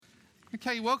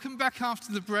Okay, welcome back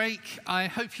after the break. I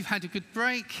hope you've had a good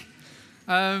break.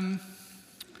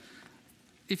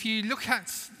 If you look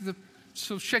at the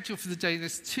sort of schedule for the day,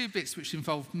 there's two bits which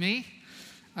involve me,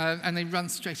 and they run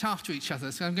straight after each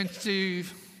other. So I'm going to do,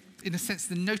 in a sense,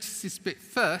 the notices bit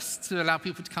first to allow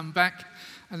people to come back,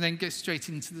 and then go straight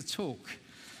into the talk.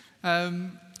 How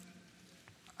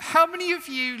many of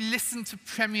you listen to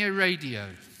Premier Radio?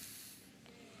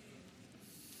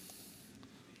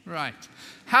 Right.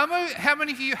 How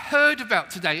many of you heard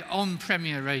about today on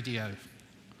Premier Radio?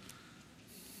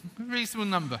 A reasonable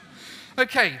number.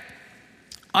 Okay.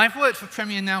 I've worked for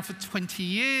Premier now for 20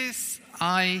 years.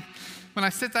 When I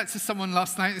said that to someone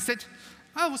last night, they said,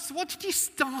 "Oh, so what did you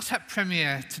start at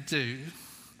Premier to do?"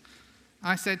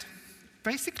 I said,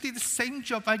 basically the same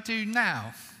job I do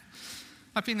now.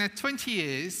 I've been there 20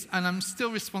 years, and I'm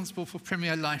still responsible for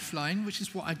Premier Lifeline, which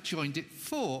is what I joined it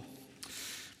for.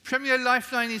 Premier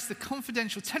Lifeline is the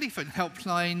confidential telephone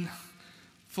helpline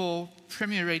for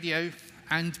Premier Radio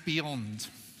and beyond.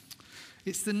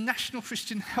 It's the National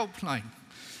Christian Helpline.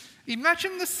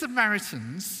 Imagine the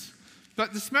Samaritans,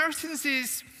 but the Samaritans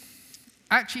is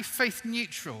actually faith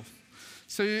neutral.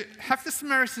 So have the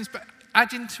Samaritans, but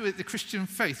add into it the Christian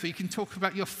faith, where you can talk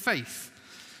about your faith.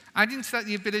 Add into that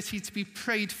the ability to be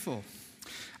prayed for.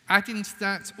 Add into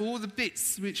that all the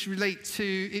bits which relate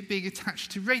to it being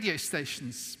attached to radio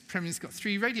stations. Premier's got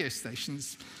 3 radio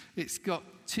stations. It's got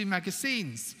 2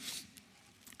 magazines.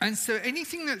 And so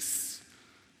anything that's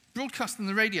broadcast on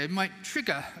the radio might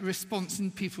trigger a response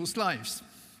in people's lives.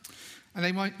 And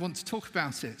they might want to talk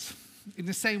about it. In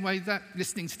the same way that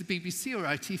listening to the BBC or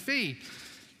ITV,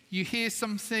 you hear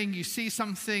something, you see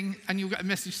something, and you'll get a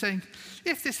message saying,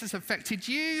 if this has affected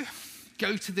you,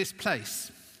 go to this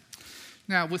place.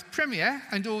 Now, with Premier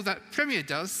and all that Premier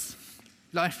does,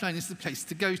 Lifeline is the place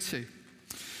to go to.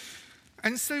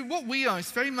 And so what we are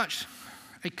is very much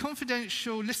a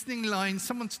confidential listening line,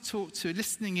 someone to talk to, a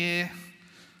listening ear,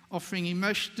 offering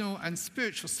emotional and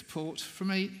spiritual support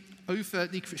from an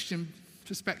overtly Christian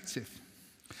perspective.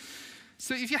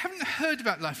 So if you haven't heard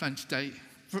about Lifeline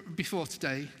before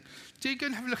today, do go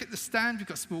and have a look at the stand. We've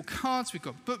got small cards, we've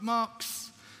got bookmarks.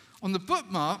 On the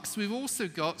bookmarks, we've also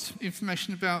got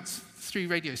information about 3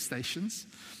 radio stations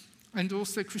and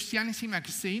also Christianity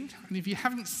Magazine. And if you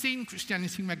haven't seen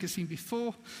Christianity Magazine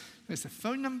before, there's a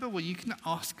phone number where you can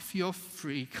ask for your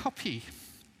free copy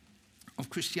of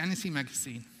Christianity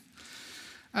Magazine.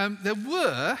 There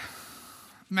were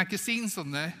magazines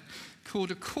on there called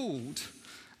Accord,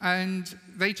 and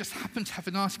they just happened to have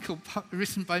an article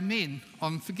written by me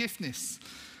on forgiveness.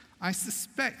 I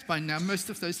suspect by now most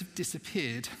of those have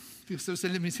disappeared because there was a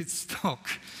limited stock.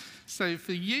 So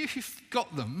for you who've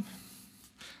got them,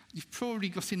 you've probably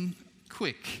got in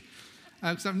quick,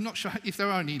 because I'm not sure if there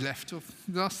are any left. Or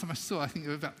the last time I saw, I think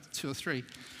there were about 2 or 3.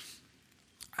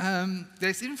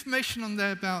 There's information on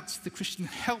there about the Christian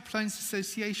Helplines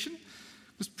Association,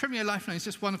 because Premier Lifeline is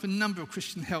just one of a number of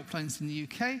Christian helplines in the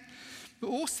UK. But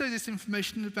also there's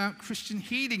information about Christian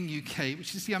Healing UK,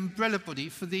 which is the umbrella body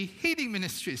for the healing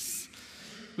ministries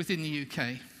within the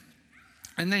UK.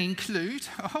 And they include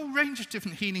a whole range of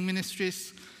different healing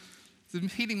ministries. The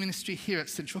healing ministry here at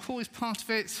Central Hall is part of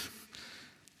it.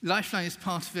 Lifeline is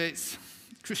part of it.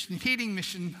 Christian Healing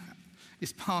Mission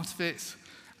is part of it,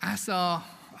 as are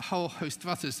a whole host of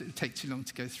others that would take too long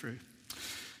to go through.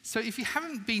 So if you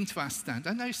haven't been to our stand,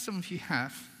 I know some of you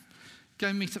have, go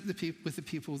and meet up with the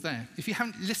people there. If you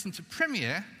haven't listened to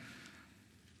Premier,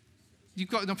 you've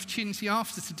got an opportunity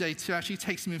after today to actually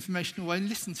take some information away and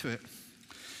listen to it.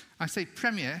 I say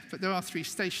Premier, but there are 3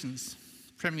 stations.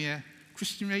 Premier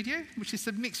Christian Radio, which is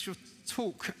a mixture of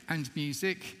talk and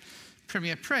music.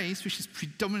 Premier Praise, which is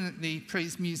predominantly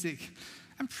praise music.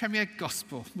 And Premier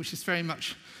Gospel, which is very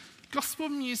much gospel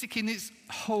music in its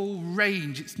whole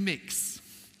range, its mix.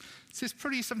 So it's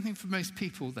probably something for most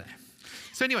people there.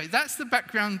 So anyway, that's the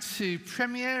background to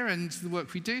Premier and the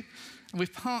work we do. And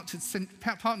we've partnered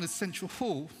Central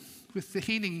Hall with the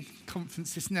healing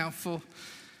conferences now for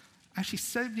actually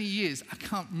so many years. I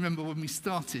can't remember when we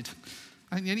started.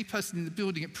 I think the only person in the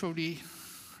building it probably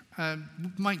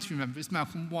might remember is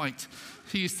Malcolm White,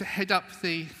 who used to head up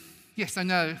who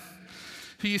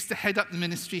used to head up the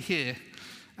ministry here.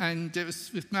 And it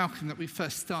was with Malcolm that we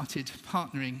first started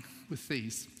partnering with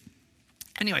these.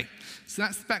 Anyway, so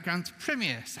that's the background to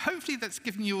Premier. So hopefully that's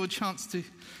given you all a chance to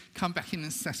come back in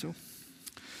and settle.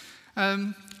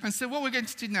 And so what we're going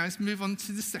to do now is move on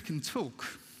to the second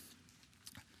talk.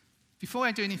 Before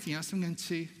I do anything else, I'm going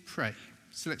to pray.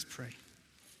 So let's pray.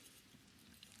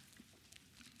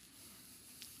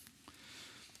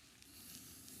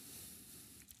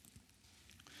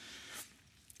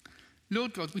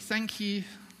 Lord God, we thank you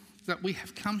that we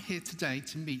have come here today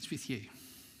to meet with you.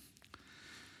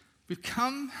 We've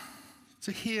come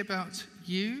to hear about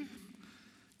you,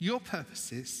 your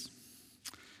purposes,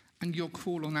 and your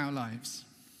call on our lives.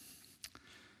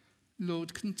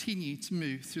 Lord, continue to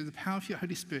move through the power of your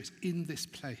Holy Spirit in this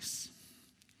place.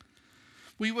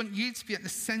 We want you to be at the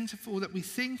center of all that we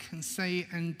think and say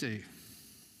and do.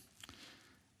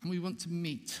 And we want to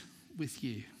meet with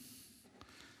you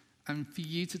and for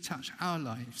you to touch our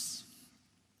lives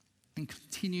and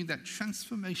continue that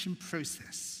transformation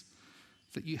process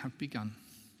that you have begun.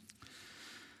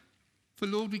 For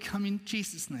Lord, we come in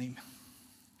Jesus' name.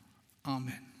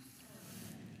 Amen.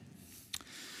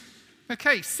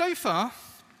 Okay, so far,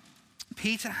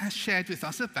 Peter has shared with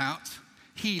us about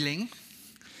healing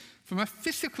from a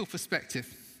physical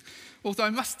perspective. Although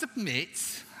I must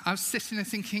admit, I was sitting there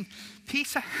thinking,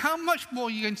 Peter, how much more are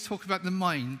you going to talk about the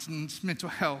mind and mental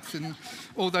health and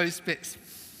all those bits?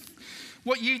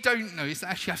 What you don't know is that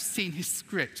actually I've seen his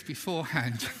script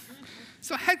beforehand.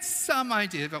 So I had some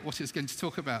idea about what he was going to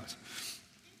talk about.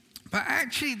 But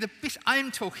actually, the bit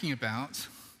I'm talking about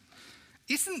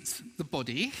isn't the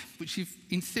body, which you've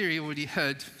in theory already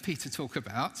heard Peter talk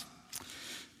about,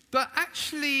 but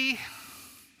actually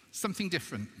something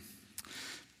different.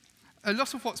 A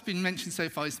lot of what's been mentioned so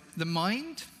far is the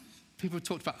mind. People have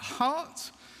talked about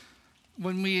heart.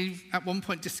 When we at one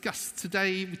point discussed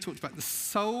today, we talked about the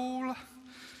soul.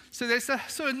 So there's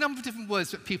a number of different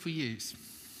words that people use.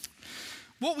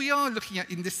 What we are looking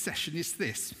at in this session is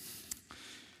this.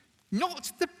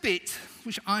 Not the bit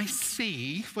which I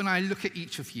see when I look at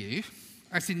each of you,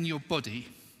 as in your body,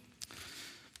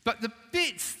 but the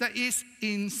bit that is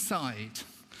inside.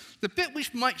 The bit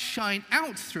which might shine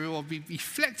out through or be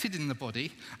reflected in the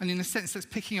body, and in a sense that's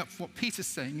picking up what Peter's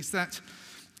saying, is that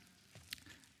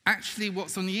actually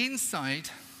what's on the inside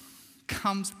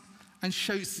comes and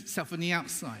shows itself on the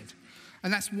outside.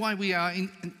 And that's why we are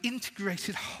in an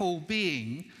integrated whole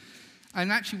being.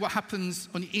 And actually what happens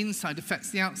on the inside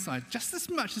affects the outside, just as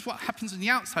much as what happens on the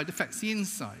outside affects the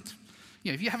inside.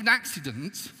 You know, if you have an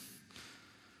accident,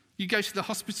 you go to the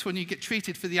hospital and you get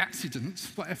treated for the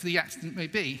accident, whatever the accident may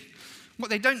be. What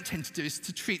they don't tend to do is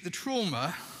to treat the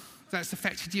trauma that's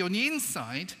affected you on the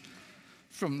inside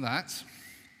from that,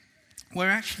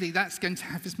 where actually that's going to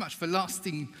have as much of a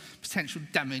lasting potential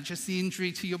damage as the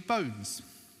injury to your bones.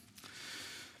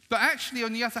 But actually,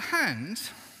 on the other hand,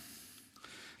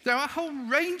 there are a whole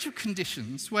range of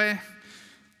conditions where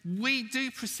we do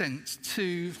present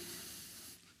to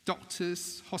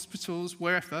doctors, hospitals,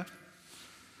 wherever,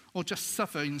 or just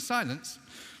suffer in silence,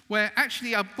 where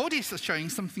actually our bodies are showing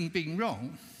something being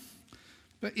wrong,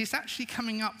 but it's actually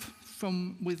coming up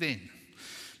from within.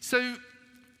 So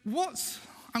what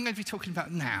I'm going to be talking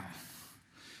about now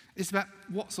is about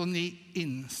what's on the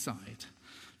inside.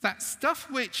 That stuff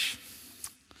which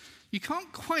you can't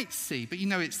quite see, but you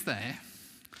know it's there.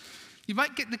 You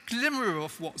might get the glimmer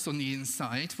of what's on the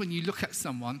inside when you look at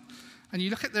someone and you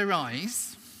look at their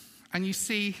eyes and you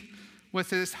see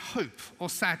whether there's hope or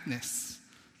sadness,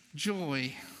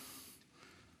 joy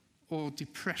or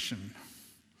depression.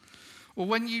 Or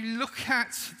when you look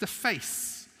at the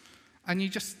face and you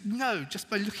just know just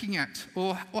by looking at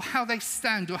or how they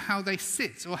stand or how they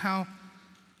sit or how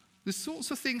the sorts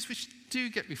of things which do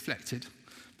get reflected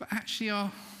but actually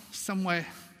are somewhere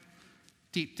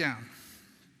deep down.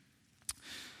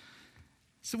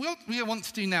 So what we want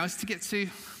to do now is to get to,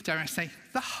 dare I say,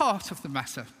 the heart of the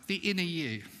matter, the inner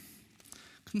you,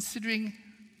 considering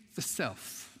the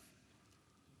self,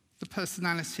 the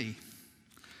personality.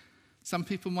 Some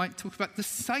people might talk about the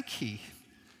psyche,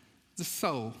 the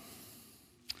soul,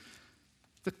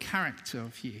 the character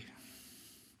of you,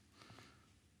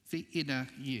 the inner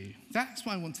you. That's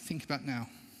what I want to think about now.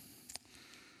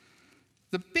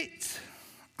 The bit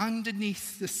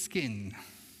underneath the skin.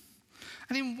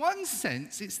 And in one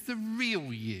sense, it's the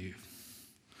real you.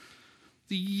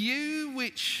 The you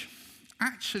which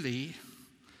actually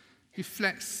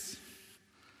reflects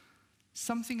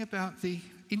something about the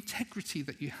integrity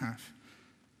that you have.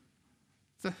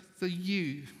 The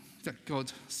you that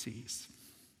God sees.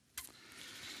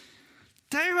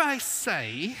 Dare I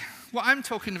say, what I'm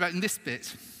talking about in this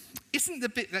bit isn't the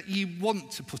bit that you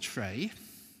want to portray,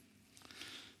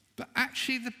 but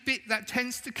actually the bit that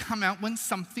tends to come out when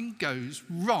something goes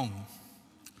wrong.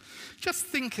 Just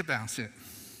think about it.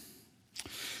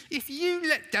 If you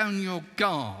let down your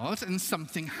guard and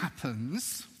something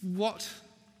happens, what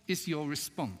is your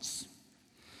response?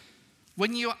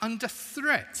 When you're under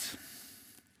threat,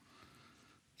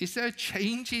 is there a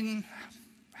change in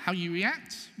how you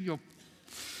react? You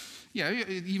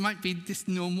might be this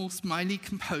normal, smiley,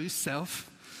 composed self,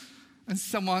 and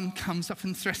someone comes up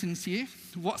and threatens you,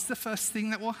 what's the first thing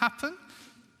that will happen?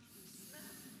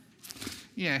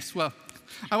 Yes, well,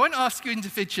 I won't ask you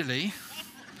individually,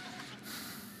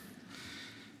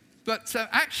 but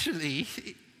actually,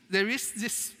 there is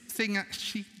this thing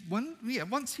actually,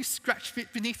 once you scratch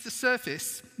it beneath the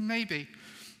surface, maybe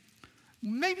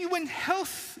when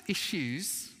health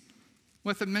issues,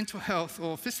 whether mental health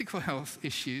or physical health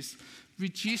issues,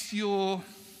 reduce your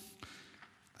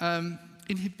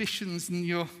inhibitions and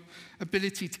your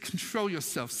ability to control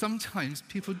yourself, sometimes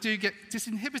people do get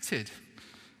disinhibited.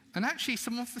 And actually,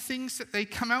 some of the things that they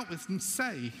come out with and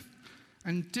say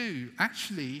and do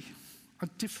actually are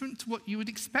different to what you would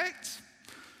expect.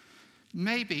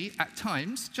 Maybe at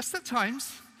times, just at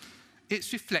times,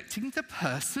 it's reflecting the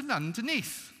person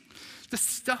underneath, the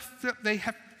stuff that they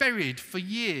have buried for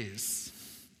years.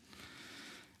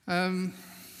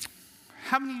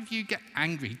 How many of you get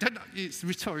angry? It's a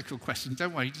rhetorical question,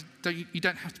 don't worry. You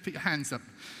don't have to put your hands up.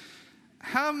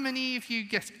 How many of you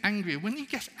get angry? When you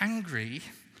get angry,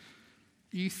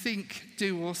 you think,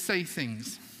 do, or say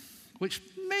things which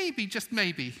maybe, just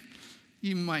maybe,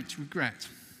 you might regret.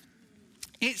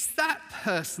 It's that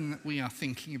person that we are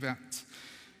thinking about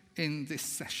in this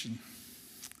session.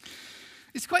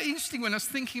 It's quite interesting when I was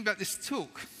thinking about this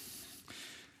talk.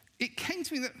 It came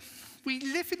to me that we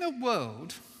live in a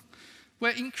world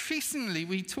where increasingly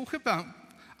we talk about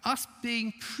us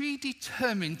being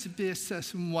predetermined to be a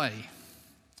certain way.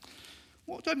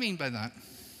 What do I mean by that?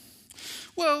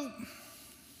 Well,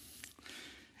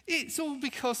 it's all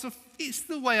because it's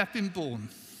the way I've been born.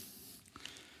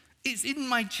 It's in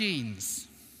my genes.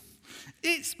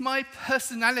 It's my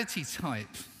personality type.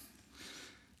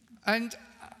 And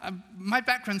my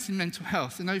background's in mental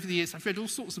health, and over the years I've read all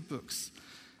sorts of books.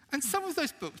 And some of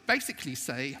those books basically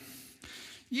say,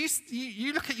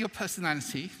 you look at your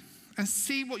personality and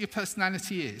see what your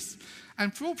personality is.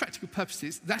 And for all practical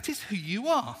purposes, that is who you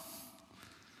are.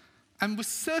 And with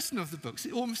certain of the books,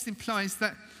 it almost implies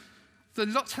that the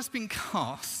lot has been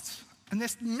cast and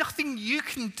there's nothing you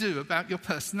can do about your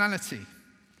personality.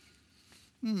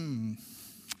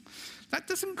 That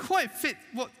doesn't quite fit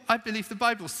what I believe the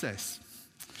Bible says.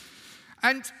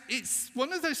 And it's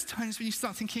one of those times when you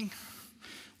start thinking,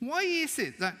 why is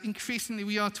it that increasingly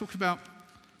we are talking about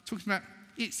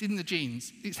it's in the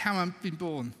genes, it's how I've been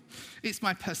born, it's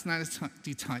my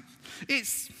personality type,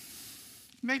 it's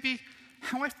maybe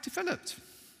how I've developed.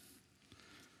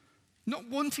 Not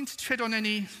wanting to tread on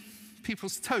any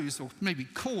people's toes, or maybe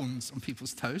corns on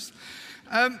people's toes.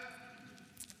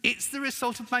 It's the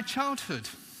result of my childhood,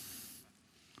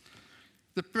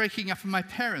 the breaking up of my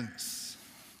parents,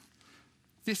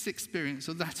 this experience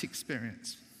or that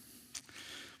experience.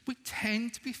 We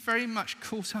tend to be very much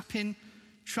caught up in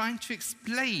trying to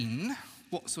explain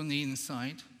what's on the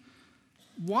inside,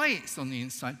 why it's on the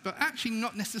inside, but actually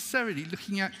not necessarily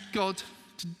looking at God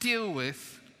to deal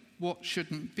with what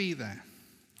shouldn't be there.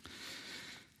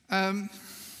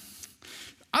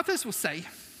 Others will say,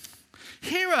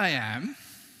 here I am,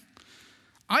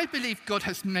 I believe God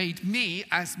has made me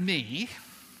as me,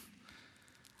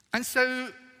 and so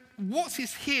what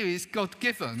is here is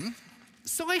God-given,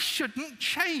 so I shouldn't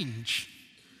change.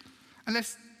 And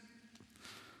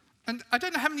I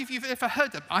don't know how many of you have ever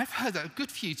heard that. I've heard that a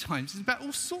good few times. It's about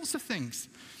all sorts of things.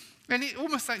 And it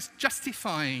almost like it's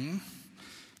justifying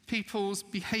people's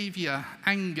behavior,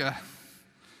 anger,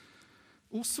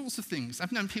 all sorts of things.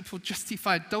 I've known people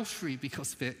justify adultery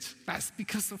because of it. That's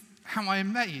because of how I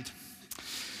am made.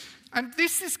 And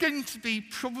this is going to be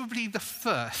probably the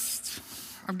first.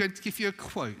 I'm going to give you a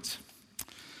quote.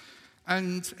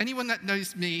 And anyone that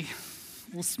knows me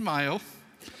will smile,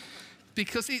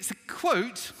 because it's a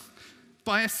quote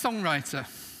by a songwriter.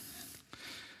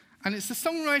 And it's a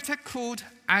songwriter called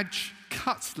Adge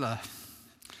Cutler.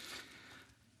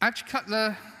 Adge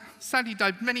Cutler sadly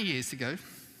died many years ago.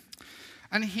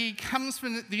 And he comes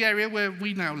from the area where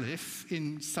we now live,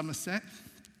 in Somerset.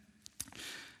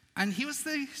 And he was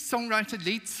the songwriter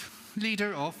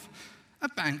leader of a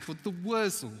band called the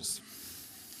Wurzels.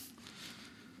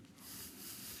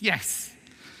 Yes.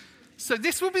 So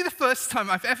this will be the first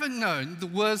time I've ever known the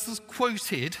Wurzels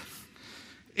quoted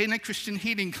in a Christian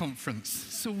healing conference.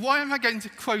 So why am I going to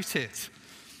quote it?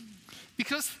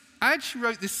 Because Adge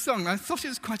wrote this song, and I thought it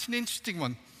was quite an interesting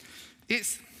one.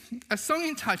 It's a song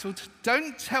entitled,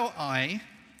 Don't Tell I,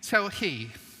 Tell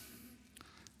He.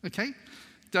 Okay?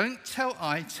 Don't tell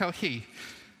I, tell he.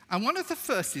 And one of the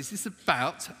verses is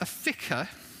about a vicar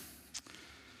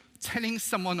telling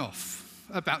someone off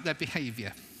about their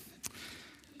behavior.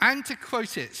 And to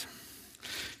quote it,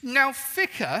 now,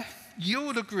 vicar,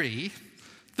 you'll agree,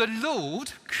 the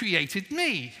Lord created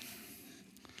me.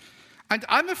 And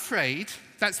I'm afraid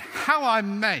that's how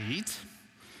I'm made.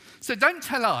 So don't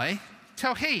tell I,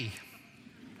 tell he.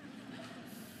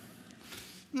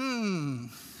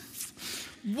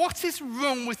 What is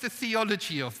wrong with the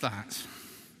theology of that?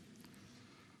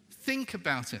 Think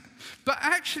about it. But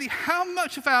actually, how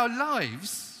much of our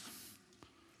lives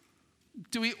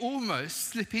do we almost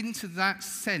slip into that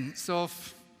sense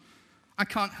of, I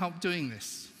can't help doing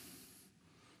this?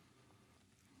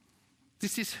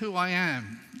 This is who I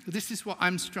am. This is what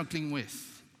I'm struggling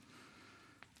with.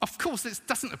 Of course, this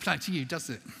doesn't apply to you, does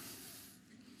it?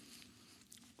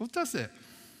 Or does it?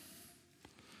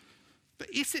 But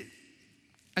is it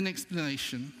an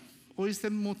explanation, or is there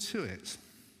more to it?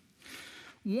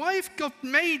 Why, if God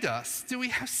made us, do we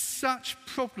have such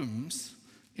problems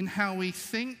in how we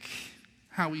think,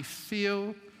 how we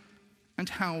feel, and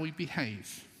how we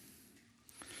behave?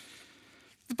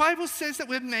 The Bible says that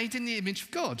we're made in the image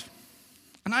of God.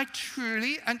 And I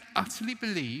truly and utterly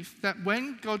believe that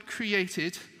when God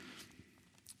created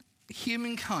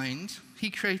humankind, he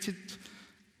created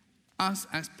us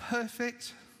as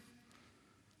perfect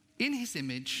in his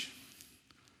image,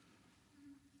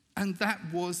 and that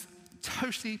was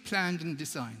totally planned and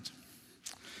designed.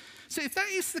 So if that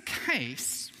is the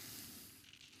case,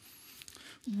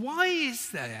 why is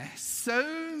there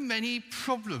so many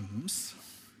problems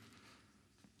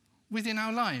within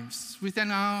our lives, within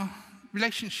our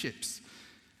relationships,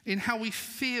 in how we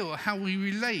feel, how we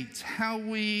relate, how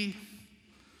we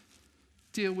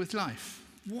deal with life?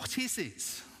 What is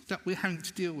it that we're having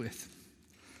to deal with?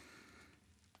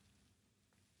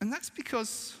 And that's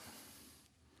because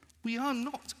we are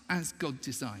not as God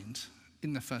designed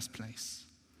in the first place.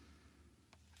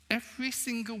 Every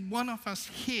single one of us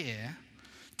here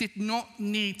did not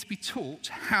need to be taught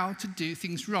how to do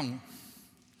things wrong.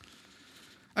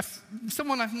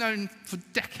 Someone I've known for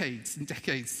decades and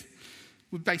decades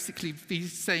would basically be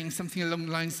saying something along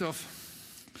the lines of,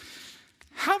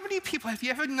 how many people have you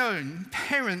ever known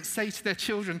parents say to their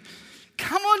children,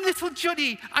 come on, little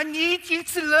Johnny, I need you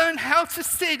to learn how to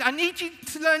sin. I need you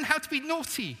to learn how to be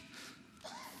naughty.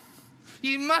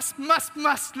 You must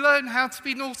learn how to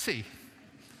be naughty.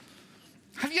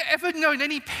 Have you ever known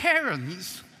any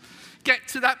parents get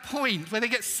to that point where they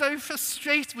get so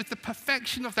frustrated with the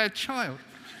perfection of their child?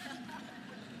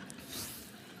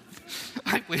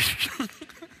 I wish.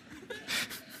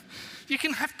 You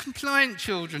can have compliant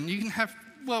children. You can have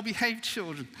well-behaved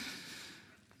children.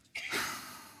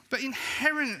 But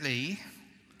inherently,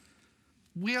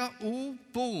 we are all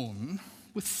born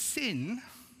with sin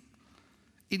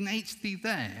innately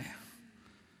there.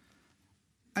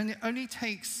 And it only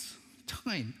takes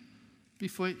time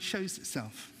before it shows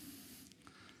itself.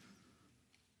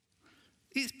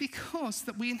 It's because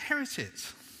that we inherit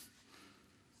it.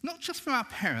 Not just from our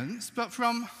parents, but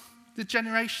from the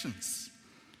generations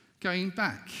going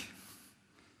back.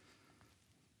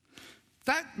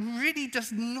 That really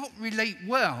does not relate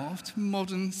well to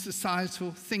modern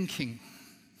societal thinking.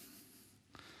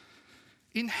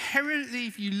 Inherently,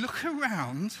 if you look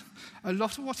around, a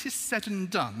lot of what is said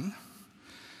and done,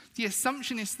 the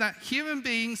assumption is that human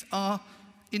beings are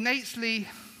innately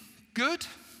good,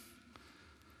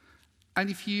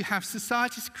 and if you have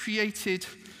societies created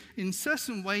in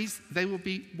certain ways, they will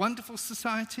be wonderful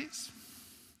societies.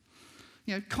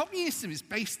 You know, communism is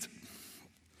based,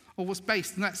 or was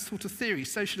based on that sort of theory,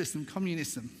 socialism,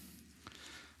 communism.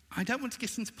 I don't want to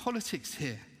get into politics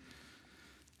here,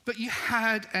 but you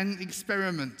had an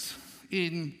experiment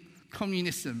in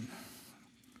communism,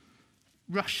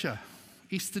 Russia,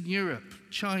 Eastern Europe,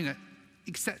 China,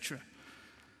 etc.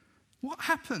 What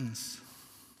happens?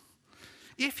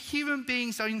 If human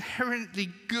beings are inherently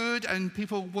good and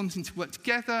people wanting to work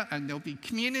together and there'll be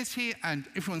community and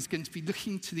everyone's going to be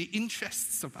looking to the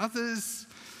interests of others,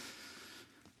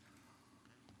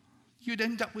 you'd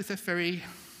end up with a very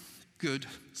good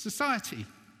society.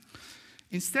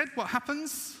 Instead, what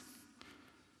happens?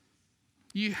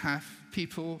 You have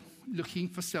people looking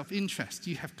for self-interest.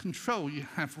 You have control. You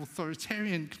have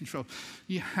authoritarian control.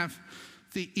 You have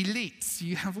the elites.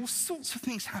 You have all sorts of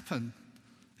things happen.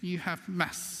 You have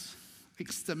mass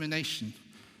extermination,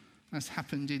 as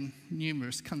happened in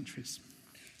numerous countries.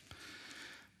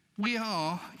 We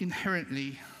are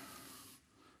inherently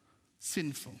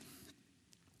sinful.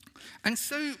 And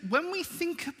so when we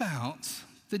think about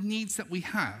the needs that we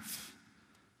have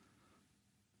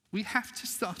to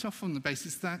start off on the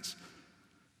basis that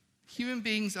human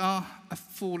beings are a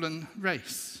fallen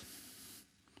race.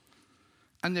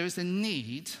 And there is a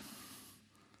need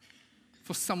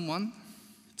for someone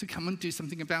to come and do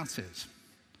something about it.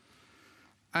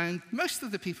 And most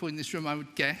of the people in this room, I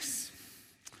would guess,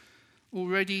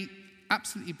 already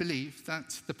absolutely believe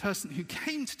that the person who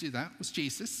came to do that was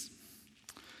Jesus,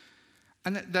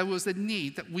 and that there was a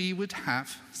need that we would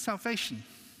have salvation,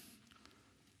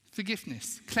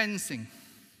 forgiveness, cleansing.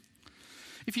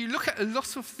 If you look at a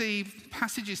lot of the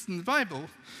passages in the Bible,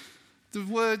 the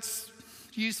words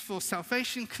used for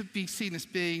salvation could be seen as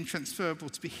being transferable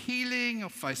to be healing or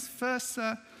vice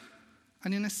versa.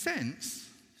 And in a sense,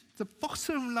 the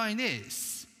bottom line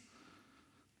is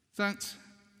that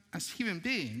as human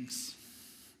beings,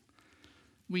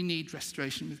 we need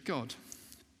restoration with God.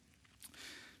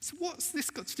 So what's this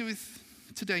got to do with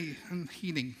today and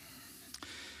healing?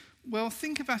 Well,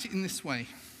 think about it in this way.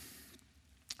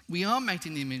 We are made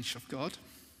in the image of God.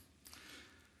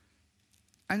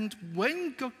 And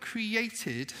when God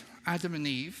created Adam and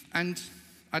Eve, and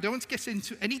I don't want to get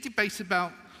into any debate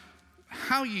about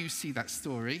how you see that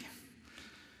story,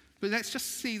 but let's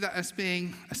just see that as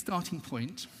being a starting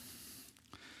point.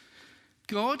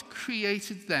 God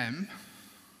created them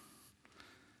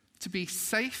to be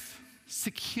safe,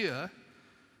 secure,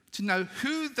 to know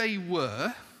who they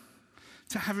were,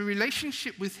 to have a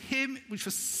relationship with him which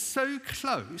was so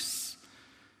close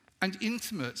and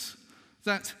intimate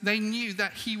that they knew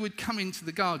that he would come into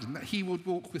the garden, that he would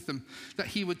walk with them, that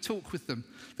he would talk with them,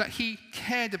 that he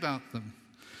cared about them.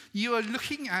 You are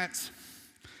looking at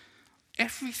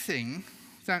everything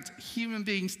that human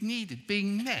beings needed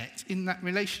being met in that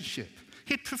relationship.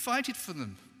 He had provided for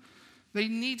them. They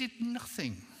needed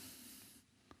nothing.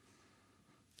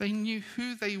 They knew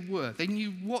who they were. They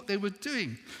knew what they were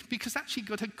doing, because actually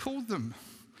God had called them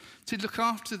to look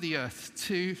after the earth,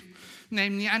 to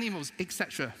name the animals,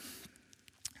 etc.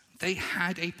 They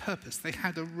had a purpose. They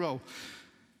had a role.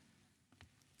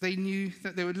 They knew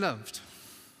that they were loved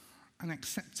and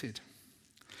accepted.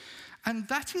 And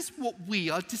that is what we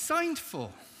are designed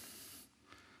for.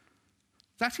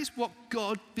 That is what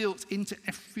God built into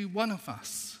every one of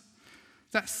us.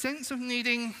 That sense of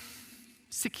needing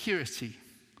security,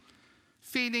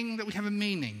 feeling that we have a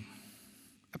meaning,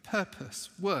 a purpose,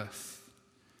 worth.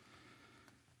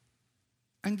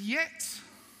 And yet,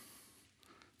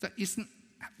 that isn't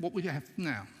what we have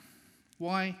now.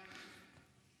 Why?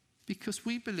 Because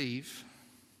we believe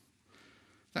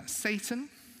that Satan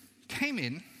came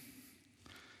in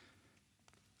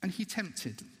and he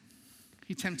tempted.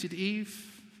 He tempted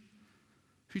Eve,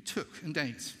 who took and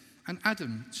ate. And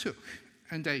Adam took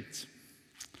and ate.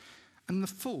 And the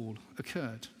fall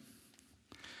occurred.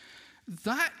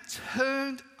 That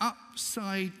turned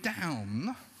upside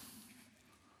down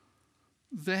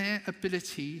their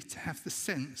ability to have the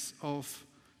sense of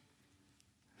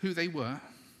who they were,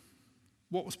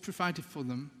 what was provided for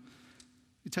them.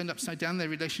 It turned upside down their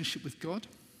relationship with God.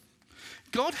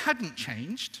 God hadn't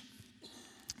changed.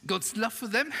 God's love for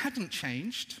them hadn't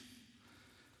changed.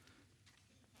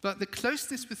 But the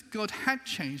closeness with God had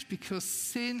changed because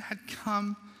sin had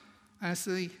come as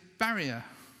a barrier,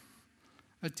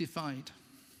 a divide.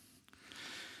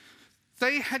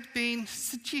 They had been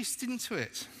seduced into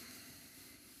it.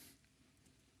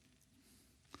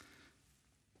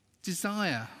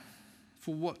 Desire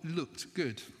for what looked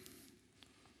good.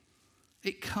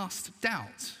 It cast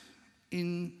doubt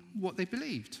in what they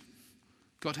believed.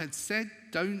 God had said,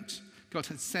 don't. God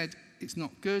had said, it's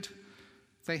not good.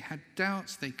 They had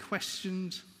doubts, they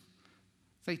questioned,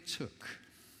 they took.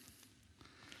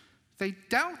 They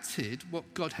doubted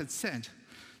what God had said.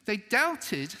 They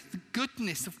doubted the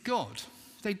goodness of God.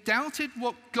 They doubted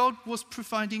what God was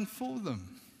providing for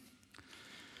them.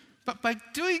 But by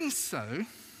doing so,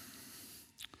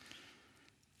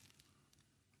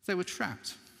 they were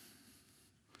trapped.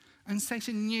 And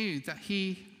Satan knew that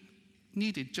he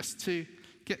needed just to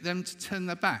get them to turn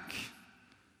their back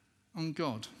on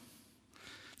God,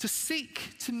 to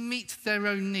seek to meet their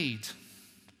own need,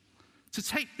 to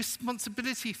take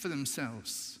responsibility for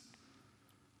themselves,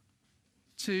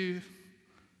 to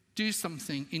do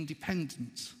something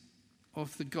independent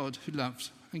of the God who loved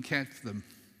and cared for them.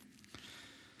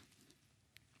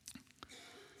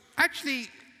 Actually,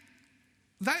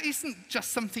 that isn't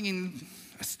just something in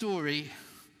a story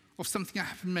of something that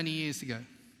happened many years ago.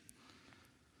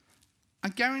 I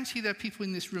guarantee there are people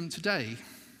in this room today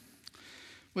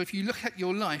where if you look at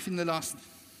your life in the last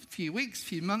few weeks,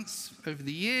 few months, over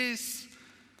the years,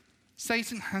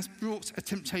 Satan has brought a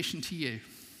temptation to you.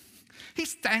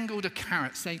 He's dangled a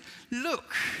carrot saying,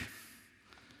 look,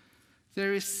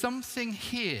 there is something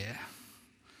here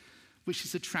which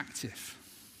is attractive.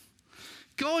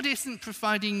 God isn't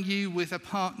providing you with a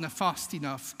partner fast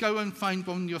enough. Go and find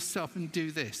one yourself and do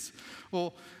this.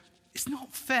 Or it's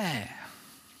not fair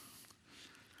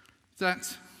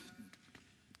that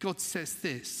God says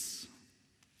this.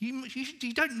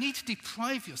 You don't need to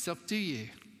deprive yourself, do you?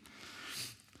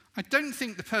 I don't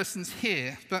think the person's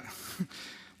here, but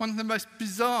one of the most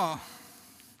bizarre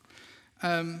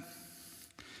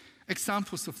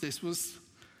examples of this was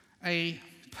a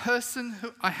person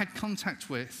who I had contact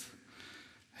with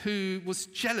who was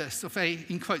jealous of a,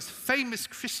 in quotes, famous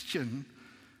Christian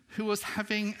who was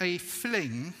having a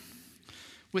fling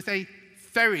with a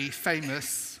very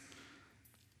famous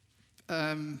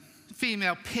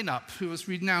female pin-up who was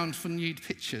renowned for nude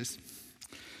pictures.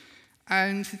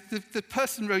 And the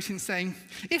person wrote in saying,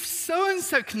 if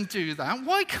so-and-so can do that,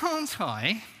 why can't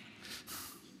I?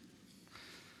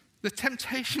 The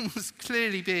temptation was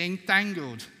clearly being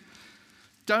dangled.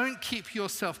 Don't keep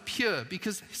yourself pure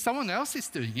because someone else is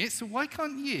doing it, so why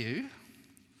can't you?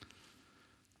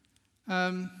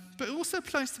 But it also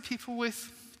applies to people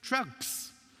with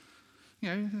drugs,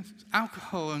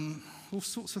 alcohol and all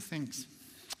sorts of things.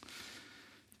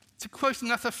 To quote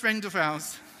another friend of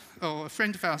ours, or a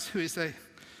friend of ours who is a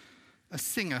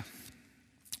singer,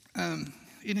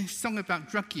 in his song about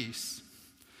drug use,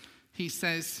 he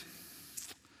says,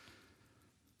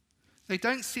 they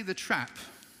don't see the trap,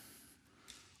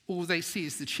 all they see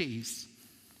is the cheese.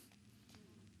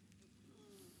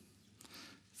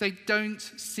 They don't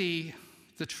see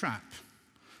the trap,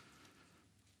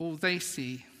 all they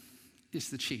see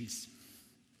is the cheese.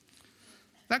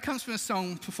 That comes from a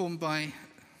song performed by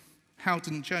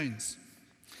Howden Jones.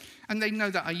 And they know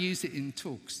that I use it in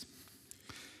talks.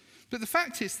 But the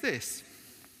fact is this: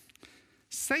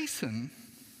 Satan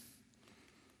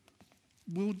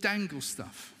will dangle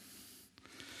stuff.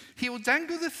 He will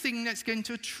dangle the thing that's going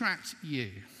to attract you,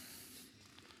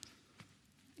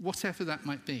 whatever that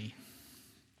might be.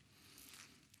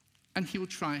 And he will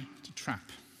try to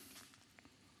trap.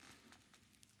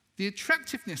 The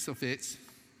attractiveness of it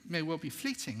may well be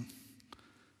fleeting,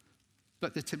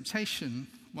 but the temptation,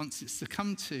 once it's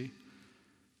succumbed to,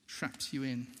 traps you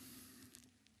in.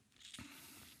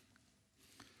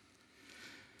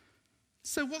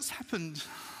 So what's happened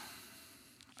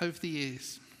over the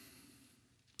years?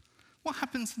 What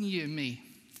happens in you and me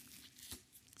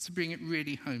to bring it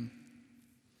really home?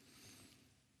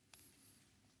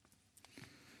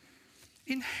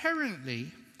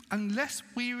 Inherently, unless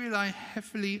we rely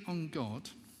heavily on God,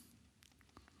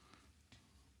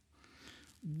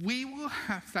 we will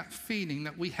have that feeling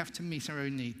that we have to meet our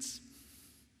own needs.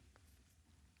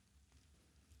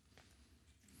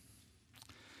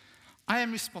 I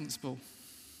am responsible.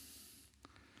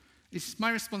 It is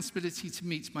my responsibility to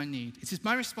meet my need. It is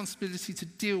my responsibility to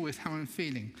deal with how I'm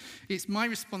feeling. It's my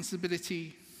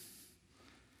responsibility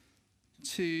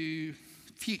to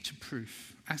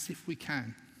future-proof as if we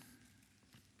can.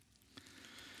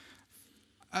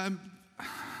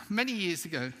 Many years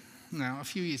ago now, a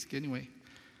few years ago anyway,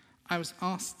 I was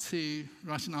asked to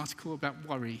write an article about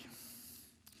worry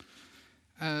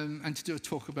and to do a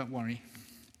talk about worry.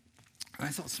 And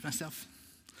I thought to myself,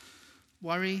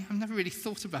 worry, I've never really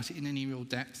thought about it in any real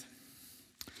depth.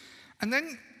 And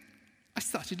then I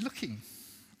started looking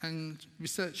and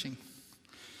researching.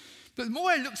 But the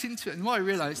more I looked into it, the more I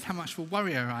realized how much of a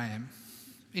worrier I am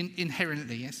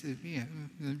inherently. Yes,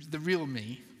 the real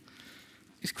me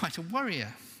is quite a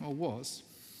worrier, or was.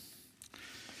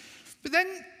 But then,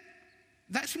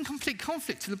 that's in complete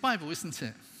conflict to the Bible, isn't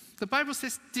it? The Bible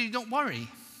says, do not worry.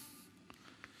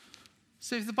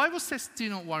 So if the Bible says, do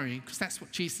not worry, because that's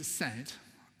what Jesus said,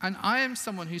 and I am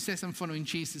someone who says I'm following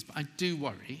Jesus, but I do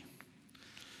worry,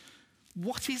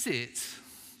 what is it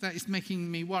that is making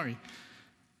me worry?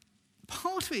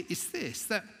 Part of it is this,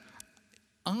 that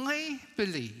I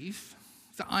believe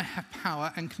that I have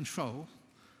power and control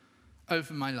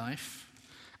over my life,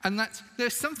 and that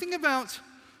there's something about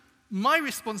my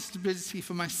responsibility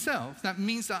for myself that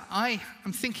means that I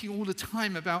am thinking all the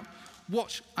time about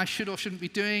what I should or shouldn't be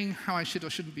doing, how I should or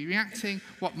shouldn't be reacting,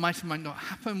 what might or might not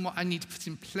happen, what I need to put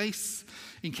in place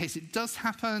in case it does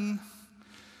happen.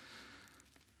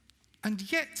 And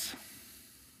yet,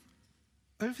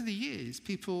 over the years,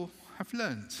 people have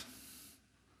learned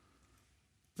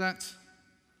that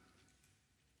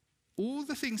all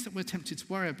the things that we're tempted to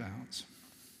worry about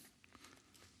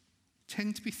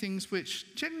tend to be things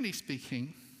which, generally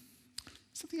speaking,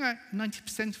 something like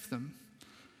 90% of them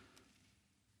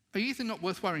are either not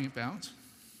worth worrying about,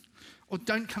 or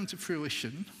don't come to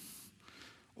fruition,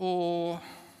 or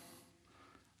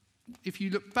if you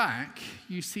look back,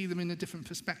 you see them in a different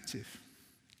perspective.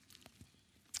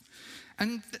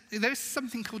 And there's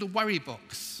something called a worry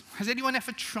box. Has anyone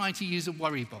ever tried to use a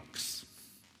worry box?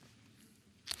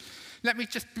 Let me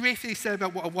just briefly say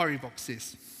about what a worry box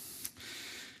is.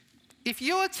 If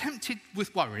you're tempted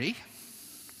with worry,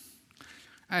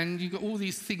 and you've got all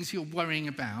these things you're worrying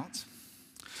about,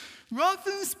 rather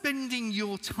than spending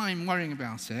your time worrying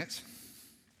about it,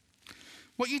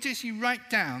 what you do is you write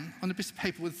down on a bit of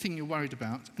paper the thing you're worried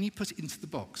about, and you put it into the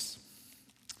box.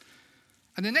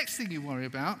 And the next thing you worry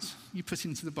about, you put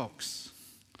into the box.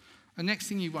 The next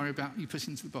thing you worry about, you put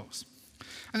into the box.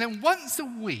 And then once a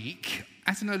week,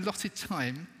 at an allotted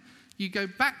time, you go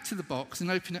back to the box and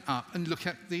open it up and look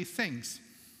at these things.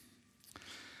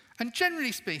 And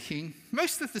generally speaking,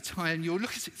 most of the time you'll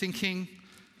look at it thinking,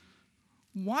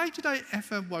 why did I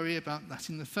ever worry about that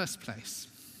in the first place?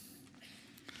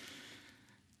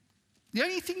 The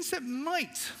only things that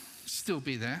might still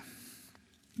be there,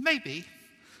 maybe,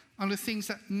 are the things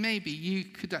that maybe you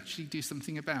could actually do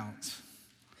something about,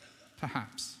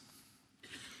 perhaps.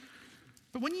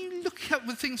 But when you look at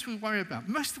the things we worry about,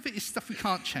 most of it is stuff we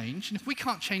can't change, and if we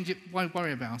can't change it, why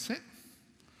worry about it?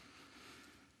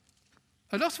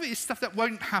 A lot of it is stuff that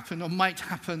won't happen or might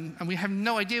happen, and we have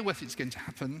no idea whether it's going to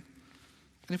happen.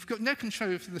 And if we've got no control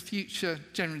over the future,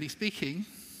 generally speaking,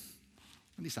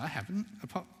 at least I haven't,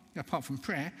 apart from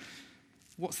prayer,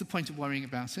 what's the point of worrying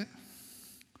about it?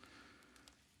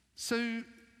 So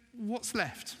what's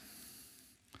left?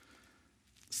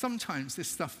 Sometimes this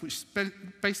stuff which is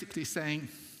basically saying,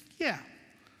 yeah,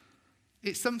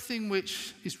 it's something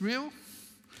which is real,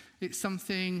 it's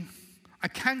something I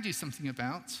can do something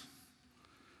about,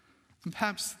 and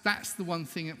perhaps that's the one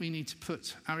thing that we need to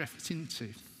put our effort into,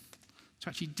 to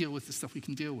actually deal with the stuff we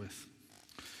can deal with.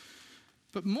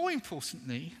 But more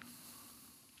importantly,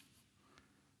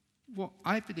 what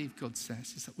I believe God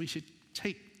says is that we should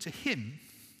take to him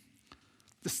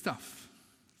the stuff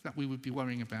that we would be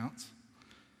worrying about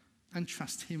and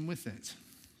trust him with it.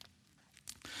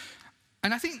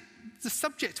 And I think the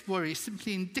subject worry is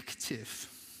simply indicative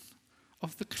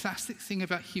of the classic thing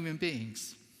about human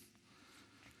beings.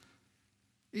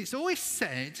 It's always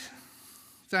said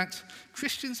that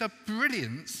Christians are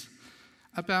brilliant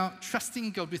about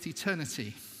trusting God with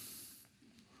eternity,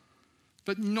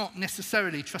 but not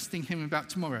necessarily trusting him about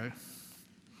tomorrow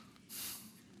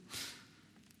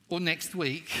or next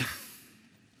week.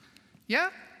 Yeah?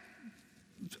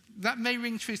 That may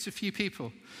ring true to a few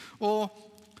people. Or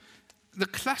the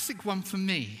classic one for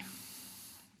me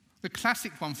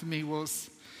was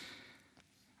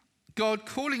God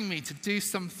calling me to do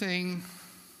something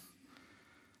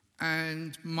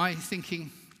and my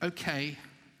thinking, okay,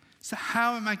 so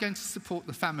how am I going to support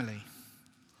the family?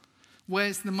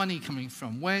 Where's the money coming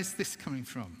from? Where's this coming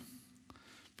from?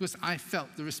 Because I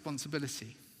felt the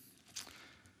responsibility.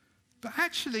 But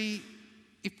actually,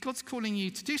 if God's calling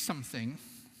you to do something,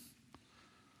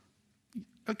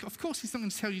 of course he's not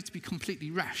going to tell you to be completely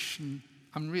rash and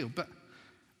unreal, but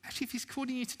actually if he's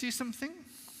calling you to do something,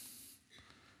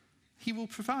 he will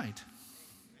provide.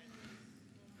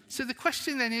 So the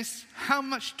question then is, how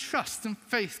much trust and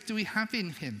faith do we have in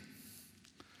him?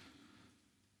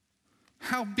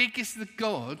 How big is the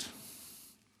God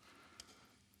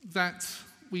that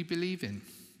we believe in?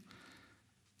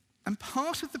 And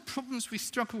part of the problems we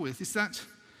struggle with is that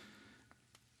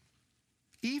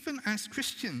even as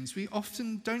Christians, we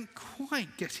often don't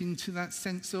quite get into that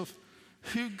sense of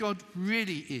who God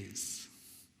really is,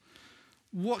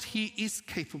 what he is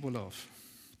capable of,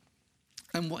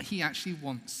 and what he actually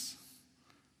wants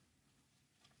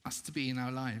us to be in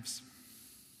our lives.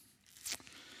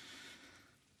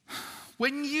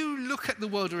 When you look at the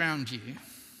world around you,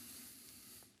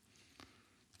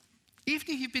 even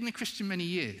if you've been a Christian many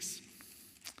years,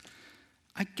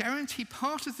 I guarantee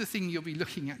part of the thing you'll be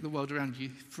looking at the world around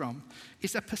you from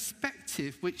is a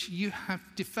perspective which you have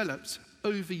developed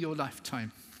over your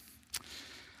lifetime.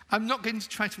 I'm not going to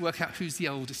try to work out who's the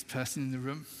oldest person in the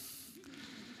room.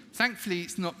 Thankfully,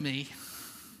 it's not me.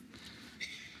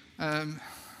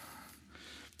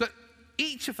 But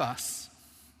each of us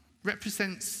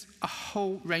represents a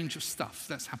whole range of stuff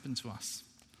that's happened to us.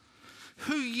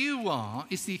 Who you are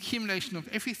is the accumulation of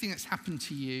everything that's happened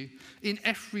to you in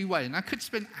every way. And I could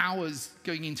spend hours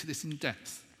going into this in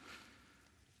depth,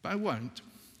 but I won't.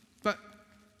 But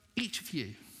each of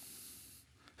you,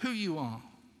 who you are,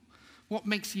 what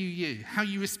makes you you, how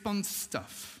you respond to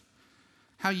stuff,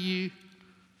 how you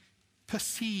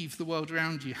perceive the world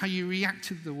around you, how you react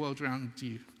to the world around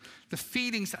you, the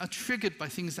feelings that are triggered by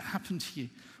things that happen to you.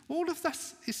 All of that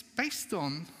is based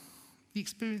on the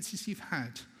experiences you've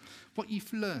had, what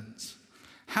you've learned,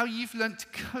 how you've learned to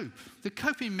cope, the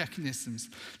coping mechanisms,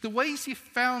 the ways you've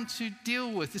found to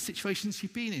deal with the situations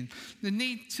you've been in, the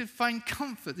need to find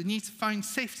comfort, the need to find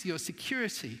safety or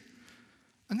security.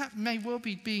 And that may well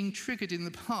be being triggered in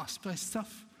the past by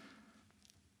stuff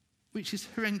which is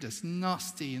horrendous,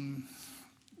 nasty, and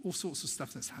all sorts of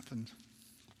stuff that's happened.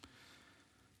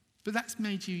 But that's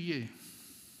made you you.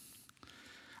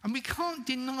 And we can't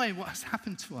deny what has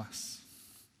happened to us.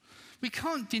 We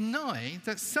can't deny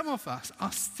that some of us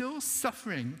are still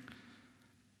suffering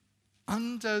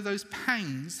under those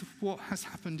pangs of what has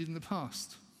happened in the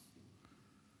past.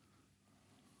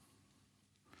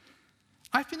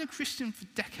 I've been a Christian for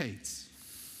decades.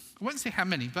 I won't say how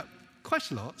many, but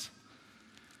quite a lot.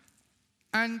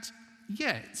 And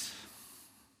yet,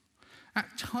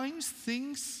 at times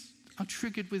things are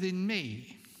triggered within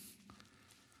me,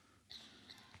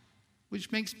 which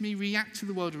makes me react to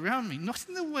the world around me, not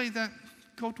in the way that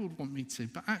God would want me to,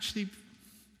 but actually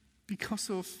because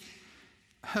of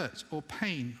hurt or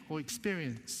pain or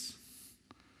experience.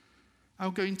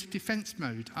 I'll go into defense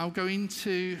mode. I'll go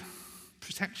into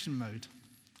protection mode.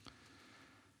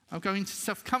 I'll go into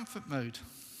self-comfort mode.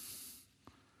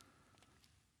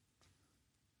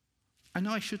 I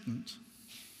know I shouldn't,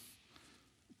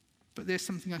 but there's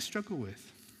something I struggle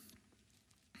with.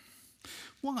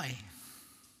 Why?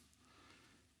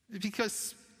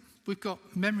 Because we've got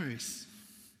memories,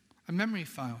 a memory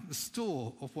file, the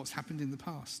store of what's happened in the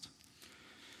past.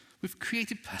 We've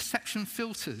created perception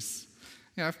filters.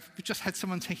 We've just had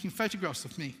someone taking photographs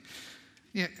of me.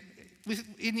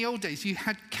 In the old days, you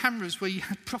had cameras where you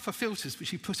had proper filters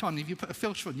which you put on. If you put a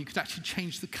filter on, you could actually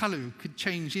change the color. You could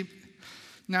change it.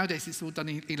 Nowadays, it's all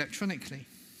done electronically.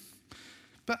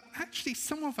 But actually,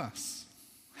 some of us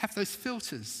have those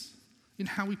filters in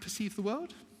how we perceive the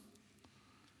world.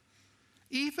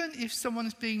 Even if someone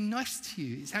is being nice to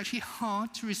you, it's actually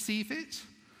hard to receive it.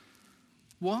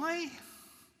 Why?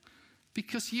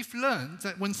 Because you've learned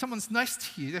that when someone's nice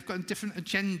to you, they've got a different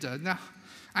agenda. Now,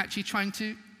 actually trying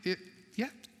to, do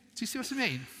you see what I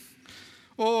mean?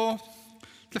 Or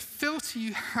the filter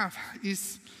you have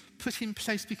is put in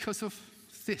place because of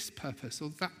this purpose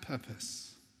or that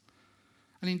purpose.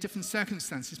 And in different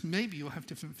circumstances, maybe you'll have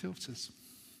different filters.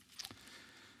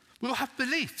 We'll have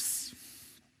beliefs,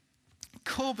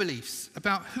 core beliefs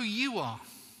about who you are,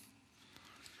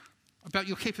 about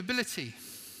your capability.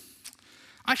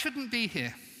 I shouldn't be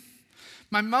here.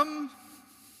 My mum,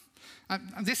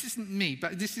 this isn't me,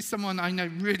 but this is someone I know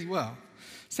really well.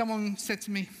 Someone said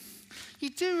to me, "You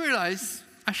do realize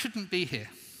I shouldn't be here?"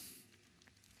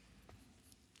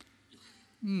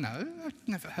 No, I've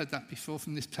never heard that before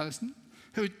from this person,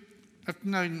 who I've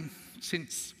known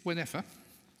since whenever.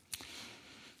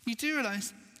 You do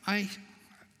realize I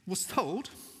was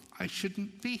told I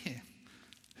shouldn't be here.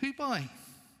 Who by?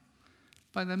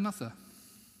 By their mother.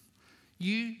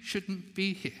 You shouldn't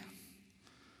be here.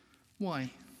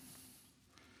 Why?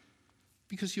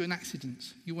 Because you're an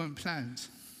accident. You weren't planned.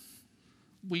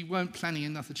 We weren't planning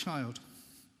another child.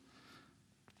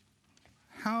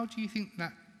 How do you think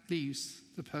that leaves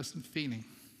the person feeling?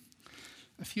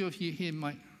 A few of you here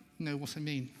might know what I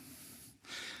mean.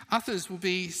 Others will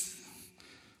be,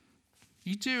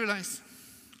 you do realize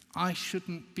I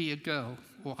shouldn't be a girl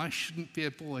or I shouldn't be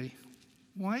a boy.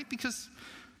 Why? Because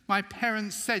my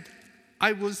parents said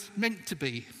I was meant to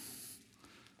be.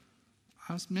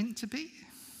 I was meant to be?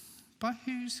 By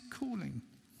whose calling?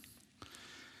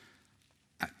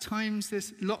 At times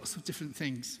there's lots of different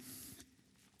things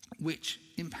which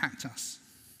impact us.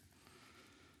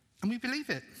 And we believe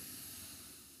it.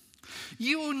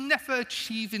 You will never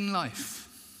achieve in life.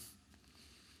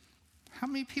 How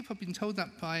many people have been told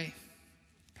that by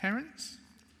parents,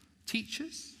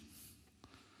 teachers?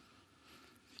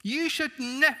 You should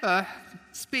never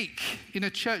speak in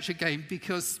a church again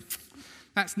because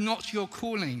that's not your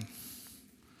calling.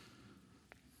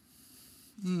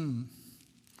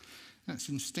 That's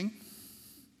interesting.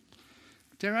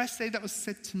 Dare I say that was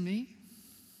said to me?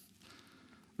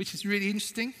 Which is really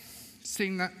interesting,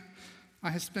 seeing that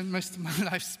I have spent most of my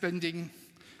life spending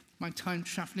my time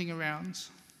traveling around,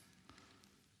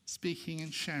 speaking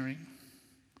and sharing.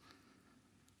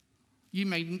 You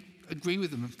may agree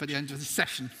with them by the end of the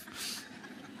session.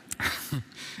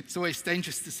 It's always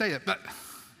dangerous to say it, but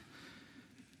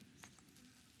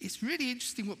it's really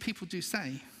interesting what people do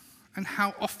say and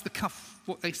how off the cuff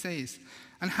what they say is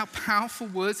and how powerful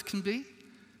words can be,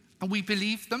 and we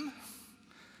believe them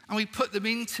and we put them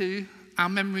into our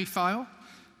memory file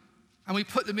and we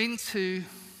put them into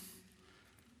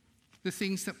the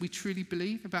things that we truly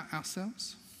believe about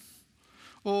ourselves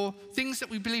or things that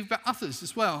we believe about others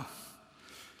as well.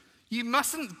 You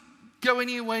mustn't go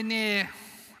anywhere near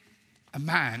a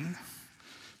man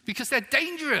because they're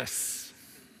dangerous.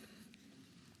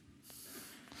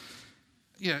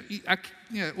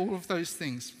 All of those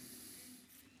things.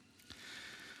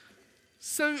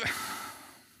 So,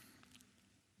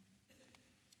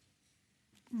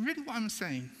 really what I'm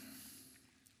saying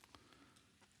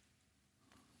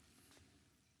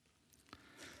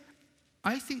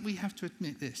I think we have to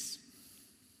admit this.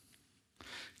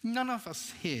 None of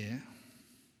us here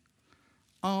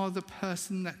are the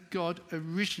person that God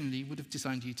originally would have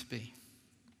designed you to be.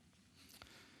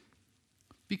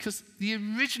 Because the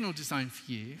original design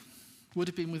for you would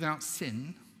have been without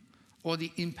sin or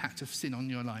the impact of sin on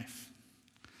your life.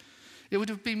 It would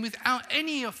have been without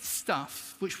any of the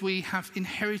stuff which we have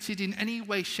inherited in any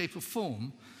way, shape, or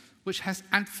form, which has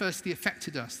adversely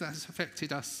affected us, that has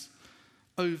affected us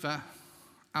over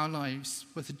our lives,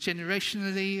 whether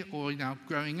generationally or in our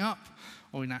growing up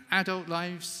or in our adult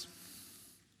lives.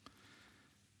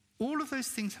 All of those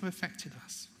things have affected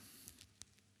us.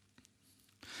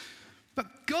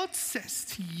 But God says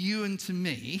to you and to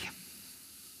me,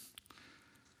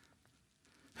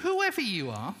 whoever you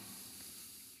are,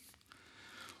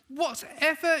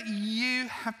 whatever you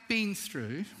have been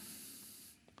through,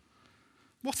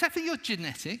 whatever your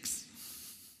genetics,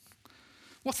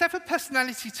 whatever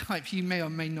personality type you may or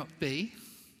may not be,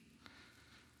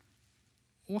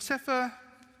 whatever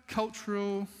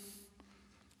cultural,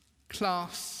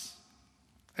 class,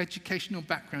 educational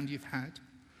background you've had,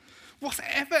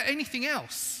 whatever anything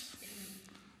else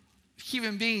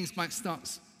human beings might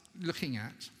start looking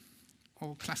at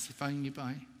or classifying you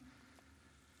by,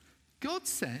 God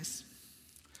says,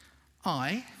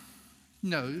 I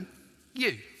know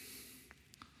you.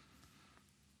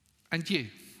 And you,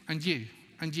 and you,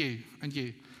 and you, and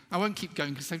you. I won't keep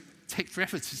going because it take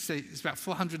forever to say it's about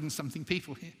 400 and something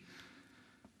people here.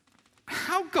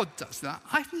 How God does that,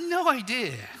 I have no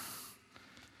idea.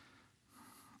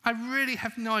 I really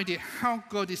have no idea how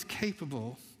God is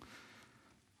capable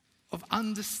of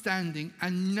understanding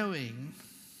and knowing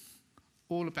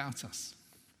all about us.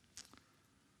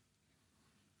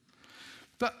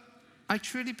 But I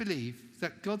truly believe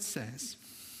that God says,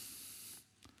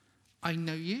 I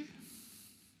know you.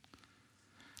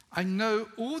 I know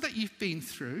all that you've been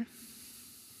through.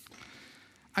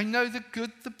 I know the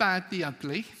good, the bad, the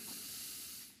ugly.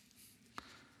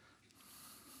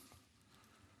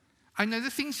 I know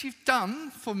the things you've done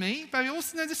for me, but I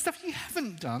also know the stuff you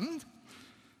haven't done.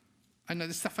 I know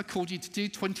the stuff I called you to do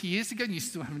 20 years ago and you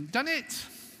still haven't done it.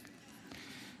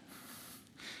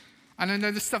 And I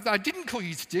know the stuff that I didn't call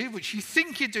you to do, which you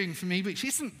think you're doing for me, which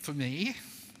isn't for me.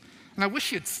 And I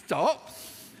wish you'd stop.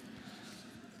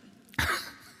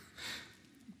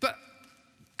 But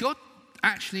God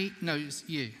actually knows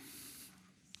you.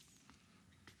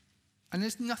 And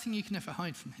there's nothing you can ever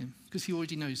hide from him, because he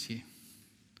already knows you.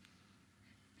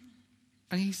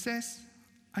 And he says,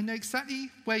 I know exactly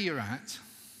where you're at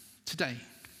today.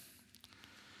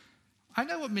 I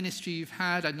know what ministry you've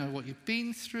had. I know what you've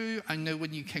been through. I know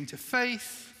when you came to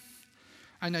faith.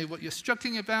 I know what you're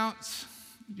struggling about,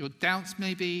 your doubts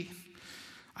maybe.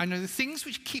 I know the things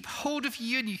which keep hold of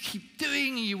you and you keep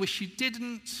doing and you wish you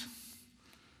didn't.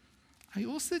 I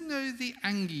also know the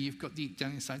anger you've got deep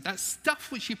down inside, that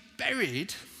stuff which you've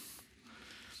buried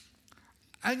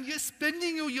and you're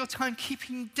spending all your time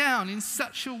keeping down in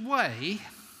such a way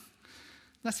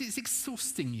that it's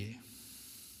exhausting you.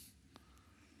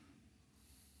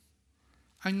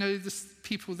 I know the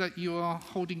people that you are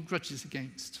holding grudges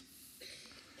against.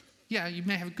 Yeah, you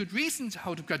may have a good reason to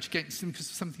hold a grudge against them because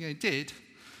of something they did,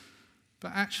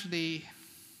 but actually,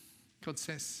 God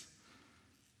says,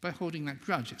 by holding that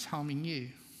grudge, it's harming you.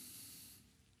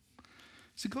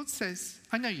 So God says,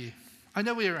 I know you. I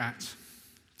know where you're at.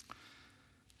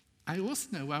 I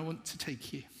also know where I want to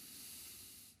take you.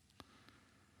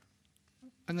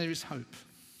 And there is hope.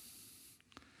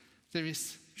 There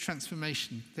is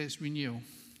transformation. There's renewal.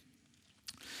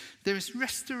 There is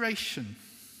restoration.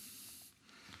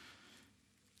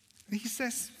 And he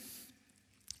says,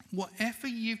 whatever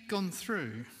you've gone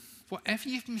through, whatever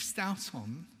you've missed out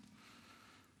on,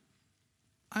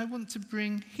 I want to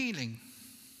bring healing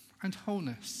and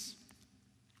wholeness.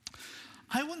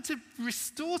 I want to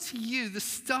restore to you the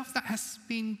stuff that has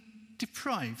been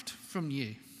deprived from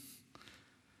you.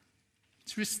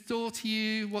 To restore to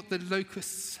you what the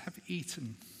locusts have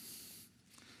eaten.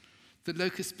 The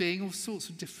locusts being all sorts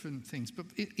of different things, but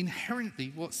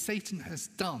inherently what Satan has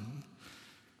done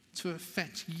to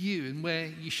affect you and where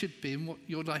you should be and what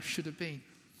your life should have been.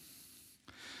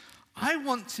 I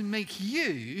want to make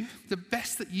you the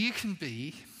best that you can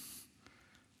be,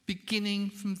 beginning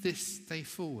from this day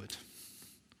forward.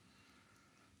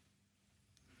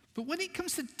 But when it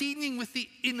comes to dealing with the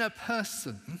inner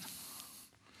person,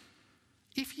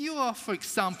 if you are, for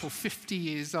example, 50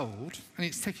 years old, and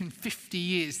it's taken 50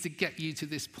 years to get you to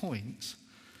this point,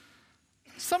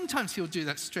 sometimes he'll do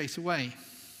that straight away.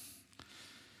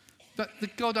 But the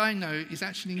God I know is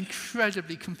actually an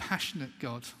incredibly compassionate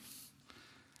God.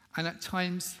 And at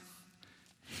times,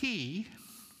 he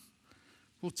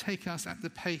will take us at the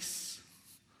pace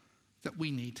that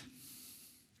we need.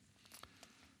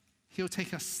 He'll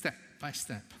take us step by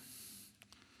step.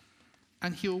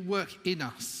 And he'll work in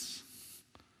us.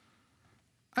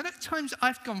 And at times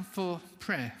I've gone for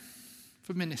prayer,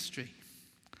 for ministry.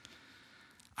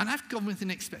 And I've gone with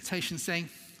an expectation saying,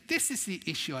 this is the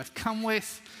issue I've come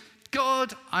with.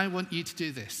 God, I want you to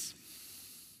do this.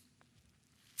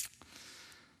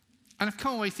 And I've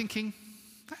come away thinking,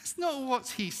 that's not what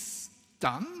he's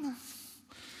done.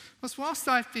 Because whilst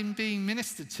I've been being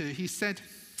ministered to, he said,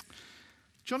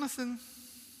 Jonathan,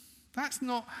 that's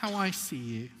not how I see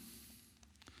you.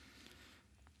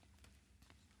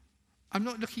 I'm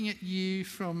not looking at you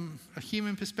from a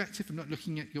human perspective. I'm not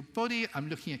looking at your body. I'm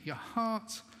looking at your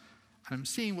heart. And I'm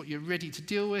seeing what you're ready to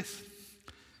deal with.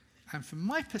 And from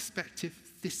my perspective,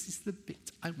 this is the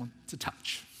bit I want to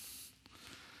touch.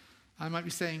 I might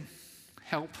be saying,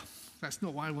 help, that's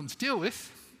not what I want to deal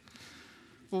with.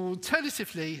 Or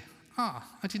alternatively, I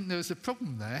didn't know there was a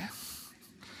problem there.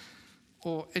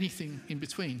 Or anything in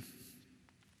between.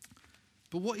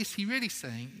 But what is he really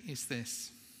saying is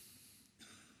this.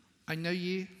 I know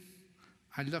you,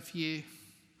 I love you,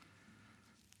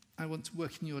 I want to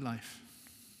work in your life.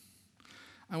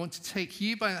 I want to take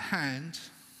you by the hand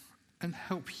and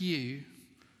help you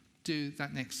do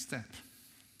that next step.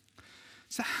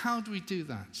 So how do we do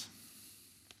that?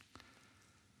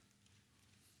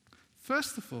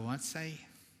 First of all, I'd say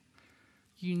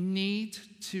you need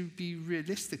to be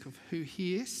realistic of who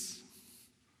he is.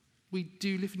 We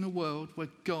do live in a world where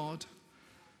God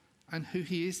and who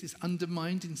he is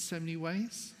undermined in so many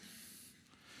ways.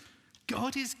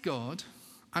 God is God,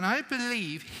 and I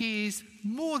believe he is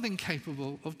more than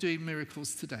capable of doing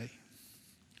miracles today.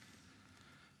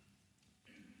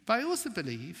 But I also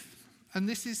believe, and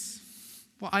this is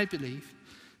what I believe,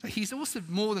 that he's also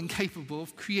more than capable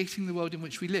of creating the world in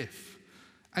which we live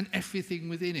and everything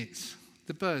within it.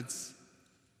 The birds,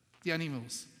 the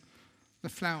animals, the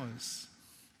flowers,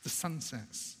 the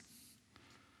sunsets.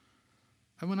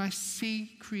 And when I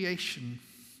see creation,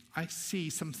 I see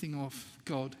something of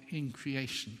God in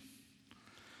creation.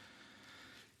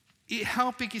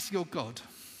 How big is your God?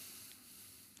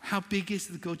 How big is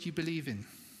the God you believe in?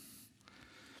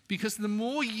 Because the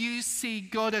more you see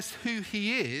God as who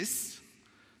he is,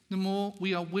 the more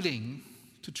we are willing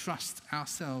to trust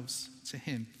ourselves to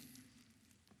him.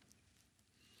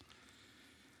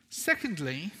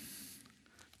 Secondly,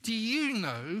 do you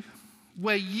know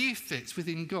where you fit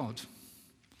within God?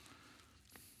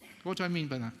 What do I mean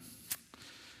by that?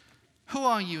 Who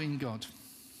are you in God?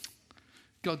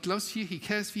 God loves you, he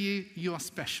cares for you, you are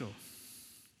special.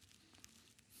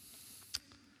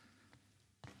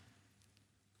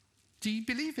 Do you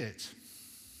believe it?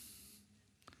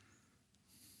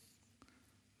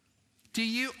 Do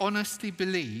you honestly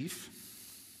believe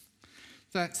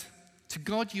that to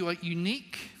God you are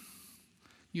unique,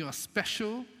 you are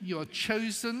special, you are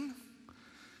chosen,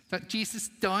 that Jesus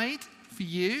died for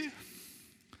you,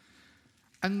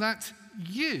 and that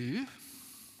you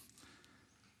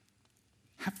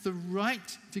have the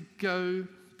right to go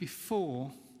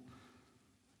before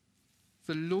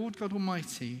the Lord God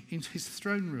Almighty into his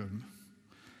throne room,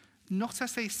 not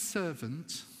as a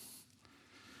servant,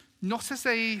 not as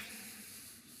an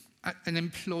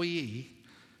employee,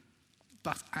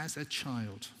 but as a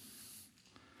child.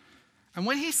 And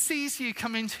when he sees you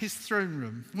come into his throne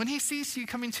room, when he sees you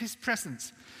come into his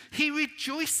presence, he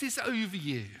rejoices over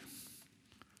you.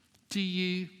 Do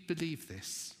you believe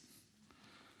this?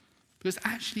 Because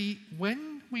actually,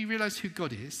 when we realize who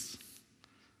God is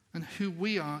and who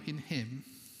we are in him,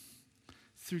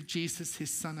 through Jesus,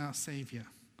 his Son, our Savior,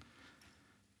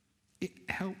 it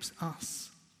helps us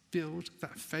build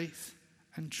that faith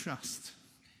and trust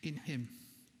in him.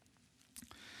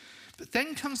 But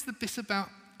then comes the bit about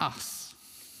us.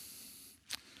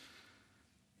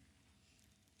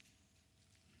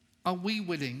 Are we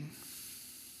willing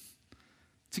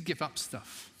to give up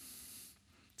stuff?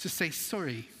 To say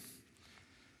sorry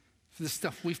for the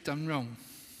stuff we've done wrong?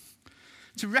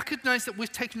 To recognize that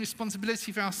we've taken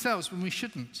responsibility for ourselves when we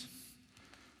shouldn't?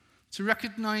 To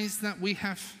recognize that we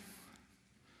have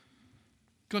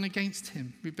gone against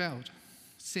him, rebelled,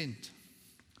 sinned?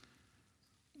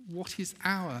 What is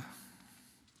our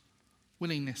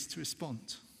willingness to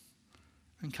respond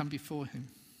and come before him?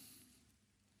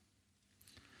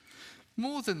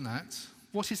 More than that,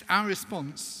 what is our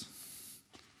response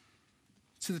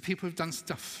to the people who've done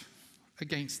stuff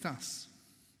against us?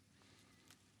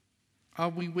 Are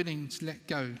we willing to let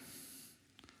go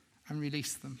and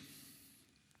release them?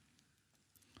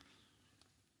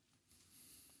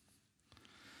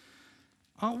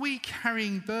 Are we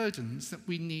carrying burdens that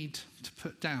we need to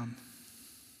put down?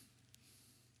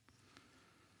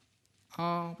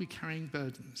 Are we carrying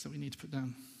burdens that we need to put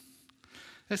down?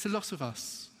 There's a lot of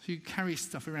us who carry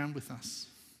stuff around with us,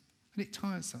 and it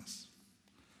tires us.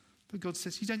 But God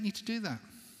says, you don't need to do that.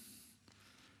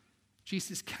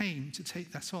 Jesus came to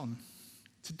take that on,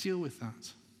 to deal with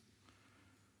that.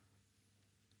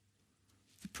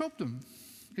 The problem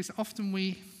is that often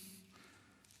we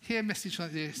hear a message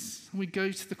like this, and we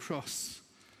go to the cross,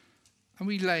 and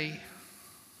we lay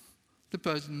the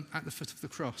burden at the foot of the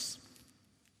cross.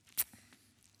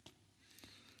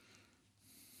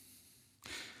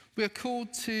 We are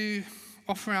called to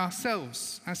offer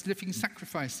ourselves as living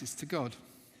sacrifices to God.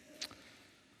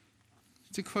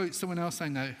 To quote someone else I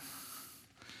know,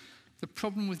 the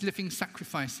problem with living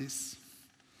sacrifices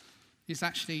is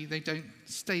actually they don't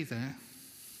stay there.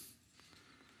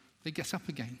 They get up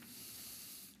again.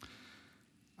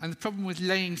 And the problem with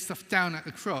laying stuff down at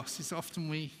the cross is often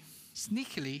we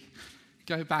sneakily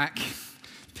go back,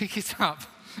 pick it up,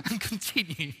 and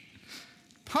continue.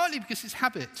 Partly because it's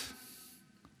habit.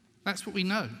 That's what we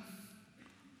know.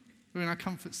 We're in our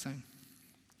comfort zone.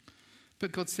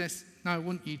 But God says, no, I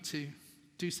want you to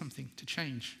do something to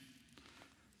change.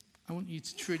 I want you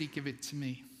to truly give it to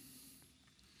me.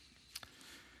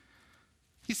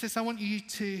 He says, I want you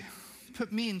to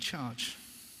put me in charge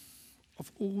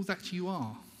of all that you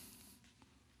are.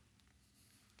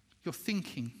 Your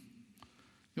thinking,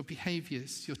 your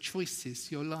behaviors, your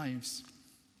choices, your lives.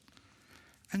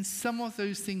 And some of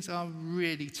those things are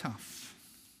really tough.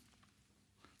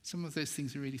 Some of those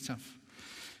things are really tough.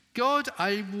 God,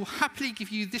 I will happily give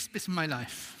you this bit of my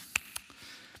life,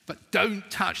 but don't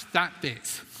touch that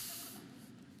bit.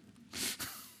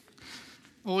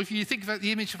 Or if you think about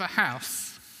the image of a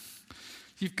house,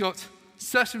 you've got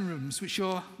certain rooms which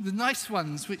are the nice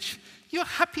ones, which you're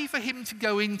happy for him to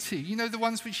go into. You know, the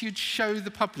ones which you'd show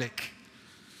the public.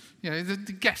 You know,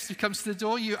 the guest who comes to the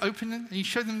door, you open them and you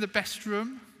show them the best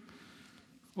room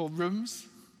or rooms.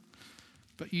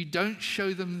 But you don't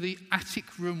show them the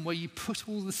attic room where you put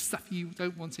all the stuff you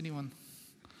don't want anyone.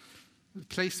 The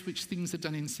place which things are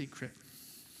done in secret.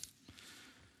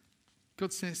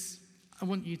 God says, I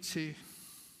want you to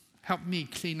help me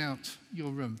clean out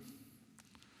your room,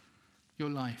 your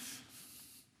life.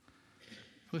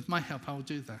 With my help, I will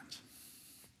do that.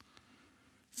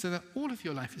 So that all of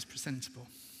your life is presentable.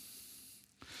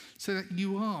 So that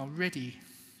you are ready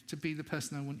to be the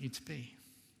person I want you to be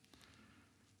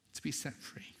set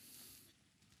free.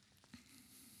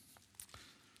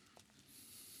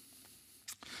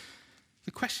 The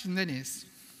question then is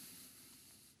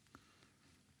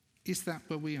that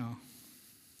where we are?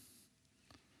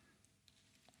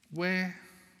 Where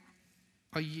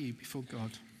are you before God?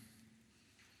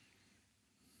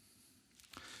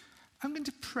 I'm going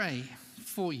to pray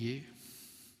for you.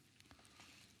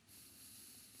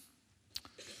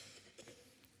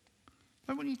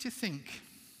 I want you to think.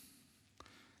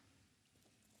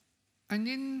 And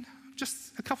in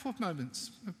just a couple of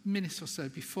moments, a minute or so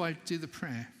before I do the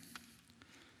prayer,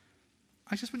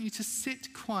 I just want you to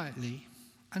sit quietly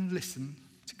and listen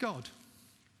to God.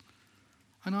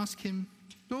 And ask him,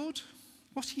 Lord,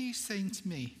 what are you saying to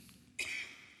me?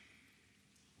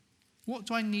 What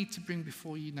do I need to bring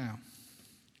before you now?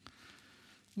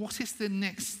 What is the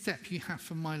next step you have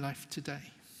for my life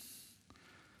today?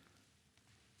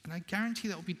 And I guarantee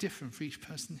that will be different for each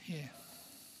person here.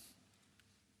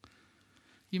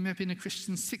 You may have been a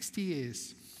Christian 60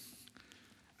 years,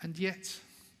 and yet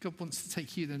God wants to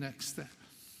take you the next step.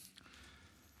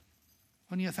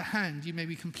 On the other hand, you may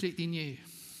be completely new,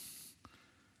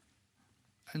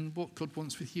 and what God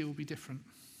wants with you will be different.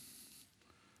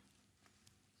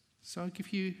 So I'll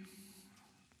give you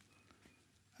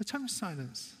a time of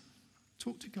silence.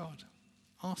 Talk to God.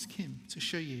 Ask him to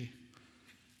show you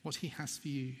what he has for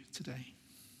you today.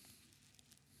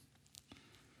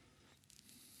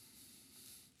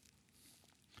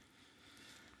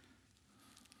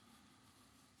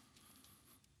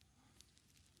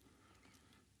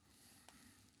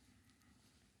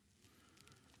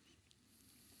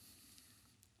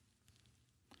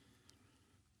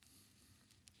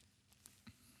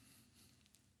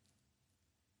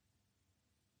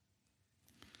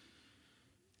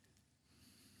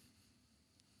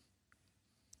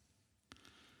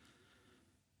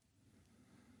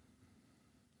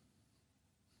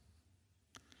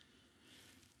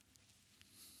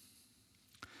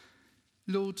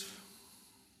 Lord,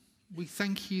 we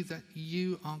thank you that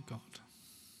you are God.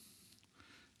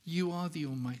 You are the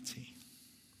Almighty,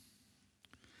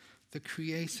 the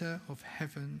creator of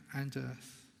heaven and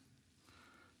earth,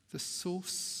 the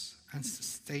source and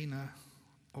sustainer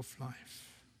of life.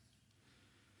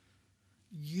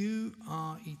 You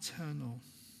are eternal,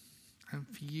 and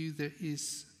for you there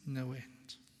is no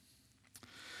end.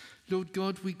 Lord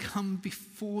God, we come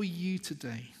before you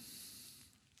today,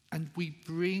 and we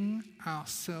bring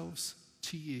ourselves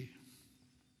to you.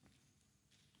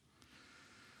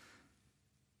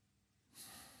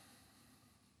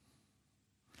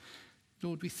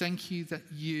 Lord, we thank you that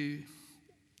you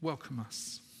welcome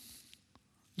us.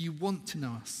 You want to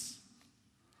know us.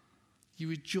 You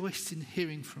rejoice in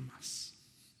hearing from us.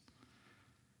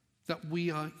 That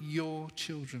we are your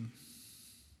children.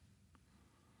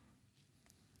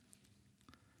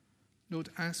 Lord,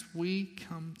 as we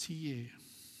come to you,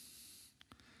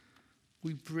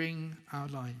 we bring our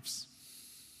lives.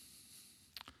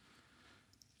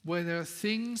 Where there are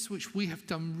things which we have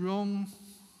done wrong,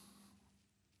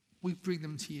 we bring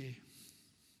them to you.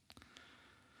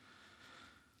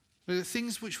 Where there are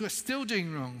things which we're still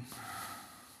doing wrong,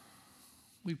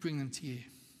 we bring them to you.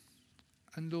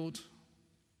 And Lord,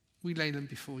 we lay them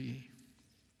before you.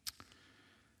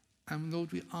 And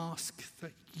Lord, we ask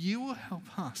that you will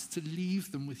help us to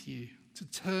leave them with you, to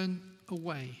turn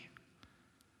away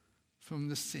from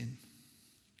the sin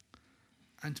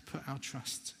and to put our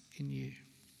trust in you.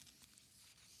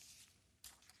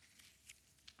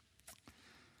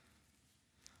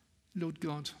 Lord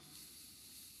God,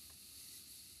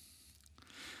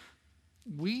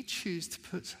 we choose to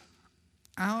put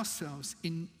ourselves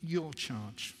in your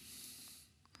charge.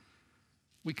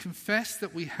 We confess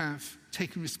that we have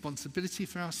taken responsibility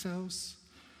for ourselves.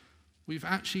 We've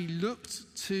actually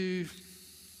looked to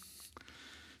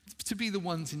be the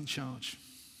ones in charge,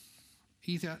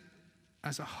 either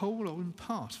as a whole or in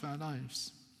part of our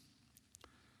lives.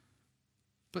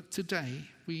 But today,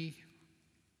 we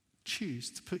choose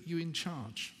to put you in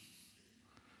charge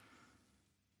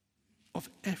of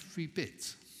every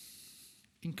bit,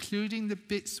 including the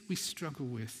bits we struggle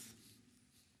with,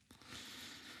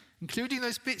 including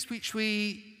those bits which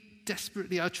we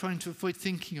desperately are trying to avoid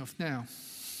thinking of now.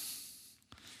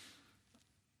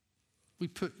 We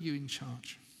put you in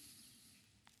charge.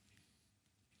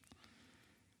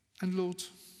 And Lord,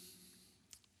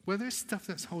 where there is stuff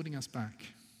that's holding us back,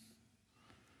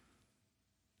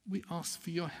 we ask for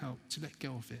your help to let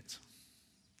go of it.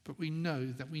 But we know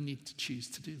that we need to choose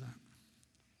to do that.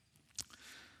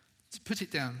 To put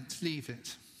it down, to leave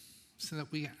it, so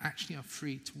that we actually are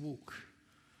free to walk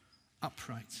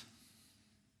upright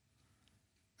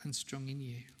and strong in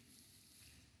you.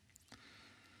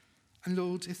 And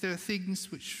Lord, if there are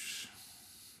things which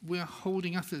we are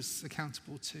holding others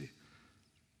accountable to,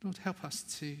 Lord, help us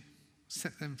to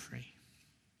set them free,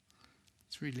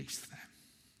 to release them.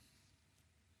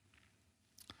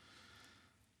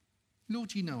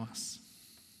 Lord, you know us.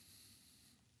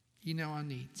 You know our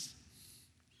needs.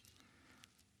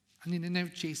 And in the name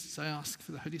of Jesus, I ask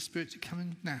for the Holy Spirit to come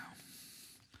in now,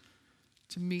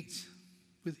 to meet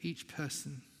with each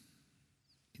person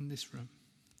in this room,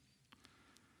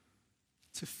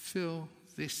 to fill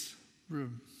this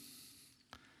room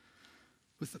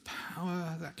with the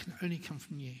power that can only come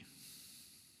from you,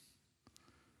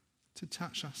 to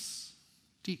touch us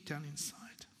deep down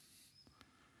inside,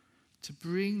 to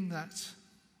bring that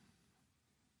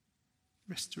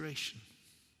restoration,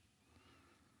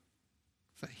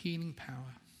 that healing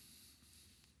power,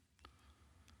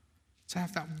 to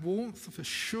have that warmth of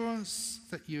assurance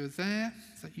that you're there,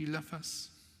 that you love us.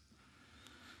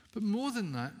 But more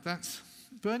than that, that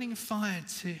burning fire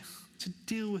to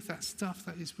deal with that stuff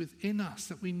that is within us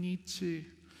that we need to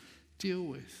deal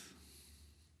with.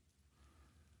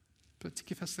 But to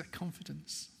give us that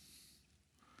confidence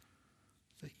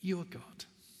that you're God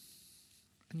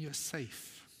and you're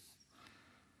safe.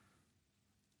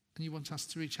 And you want us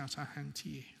to reach out our hand to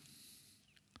you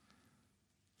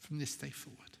from this day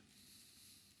forward.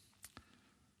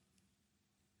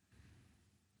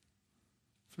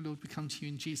 For Lord, we come to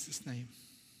you in Jesus' name,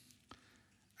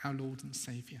 our Lord and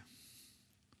Saviour.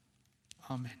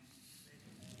 Amen.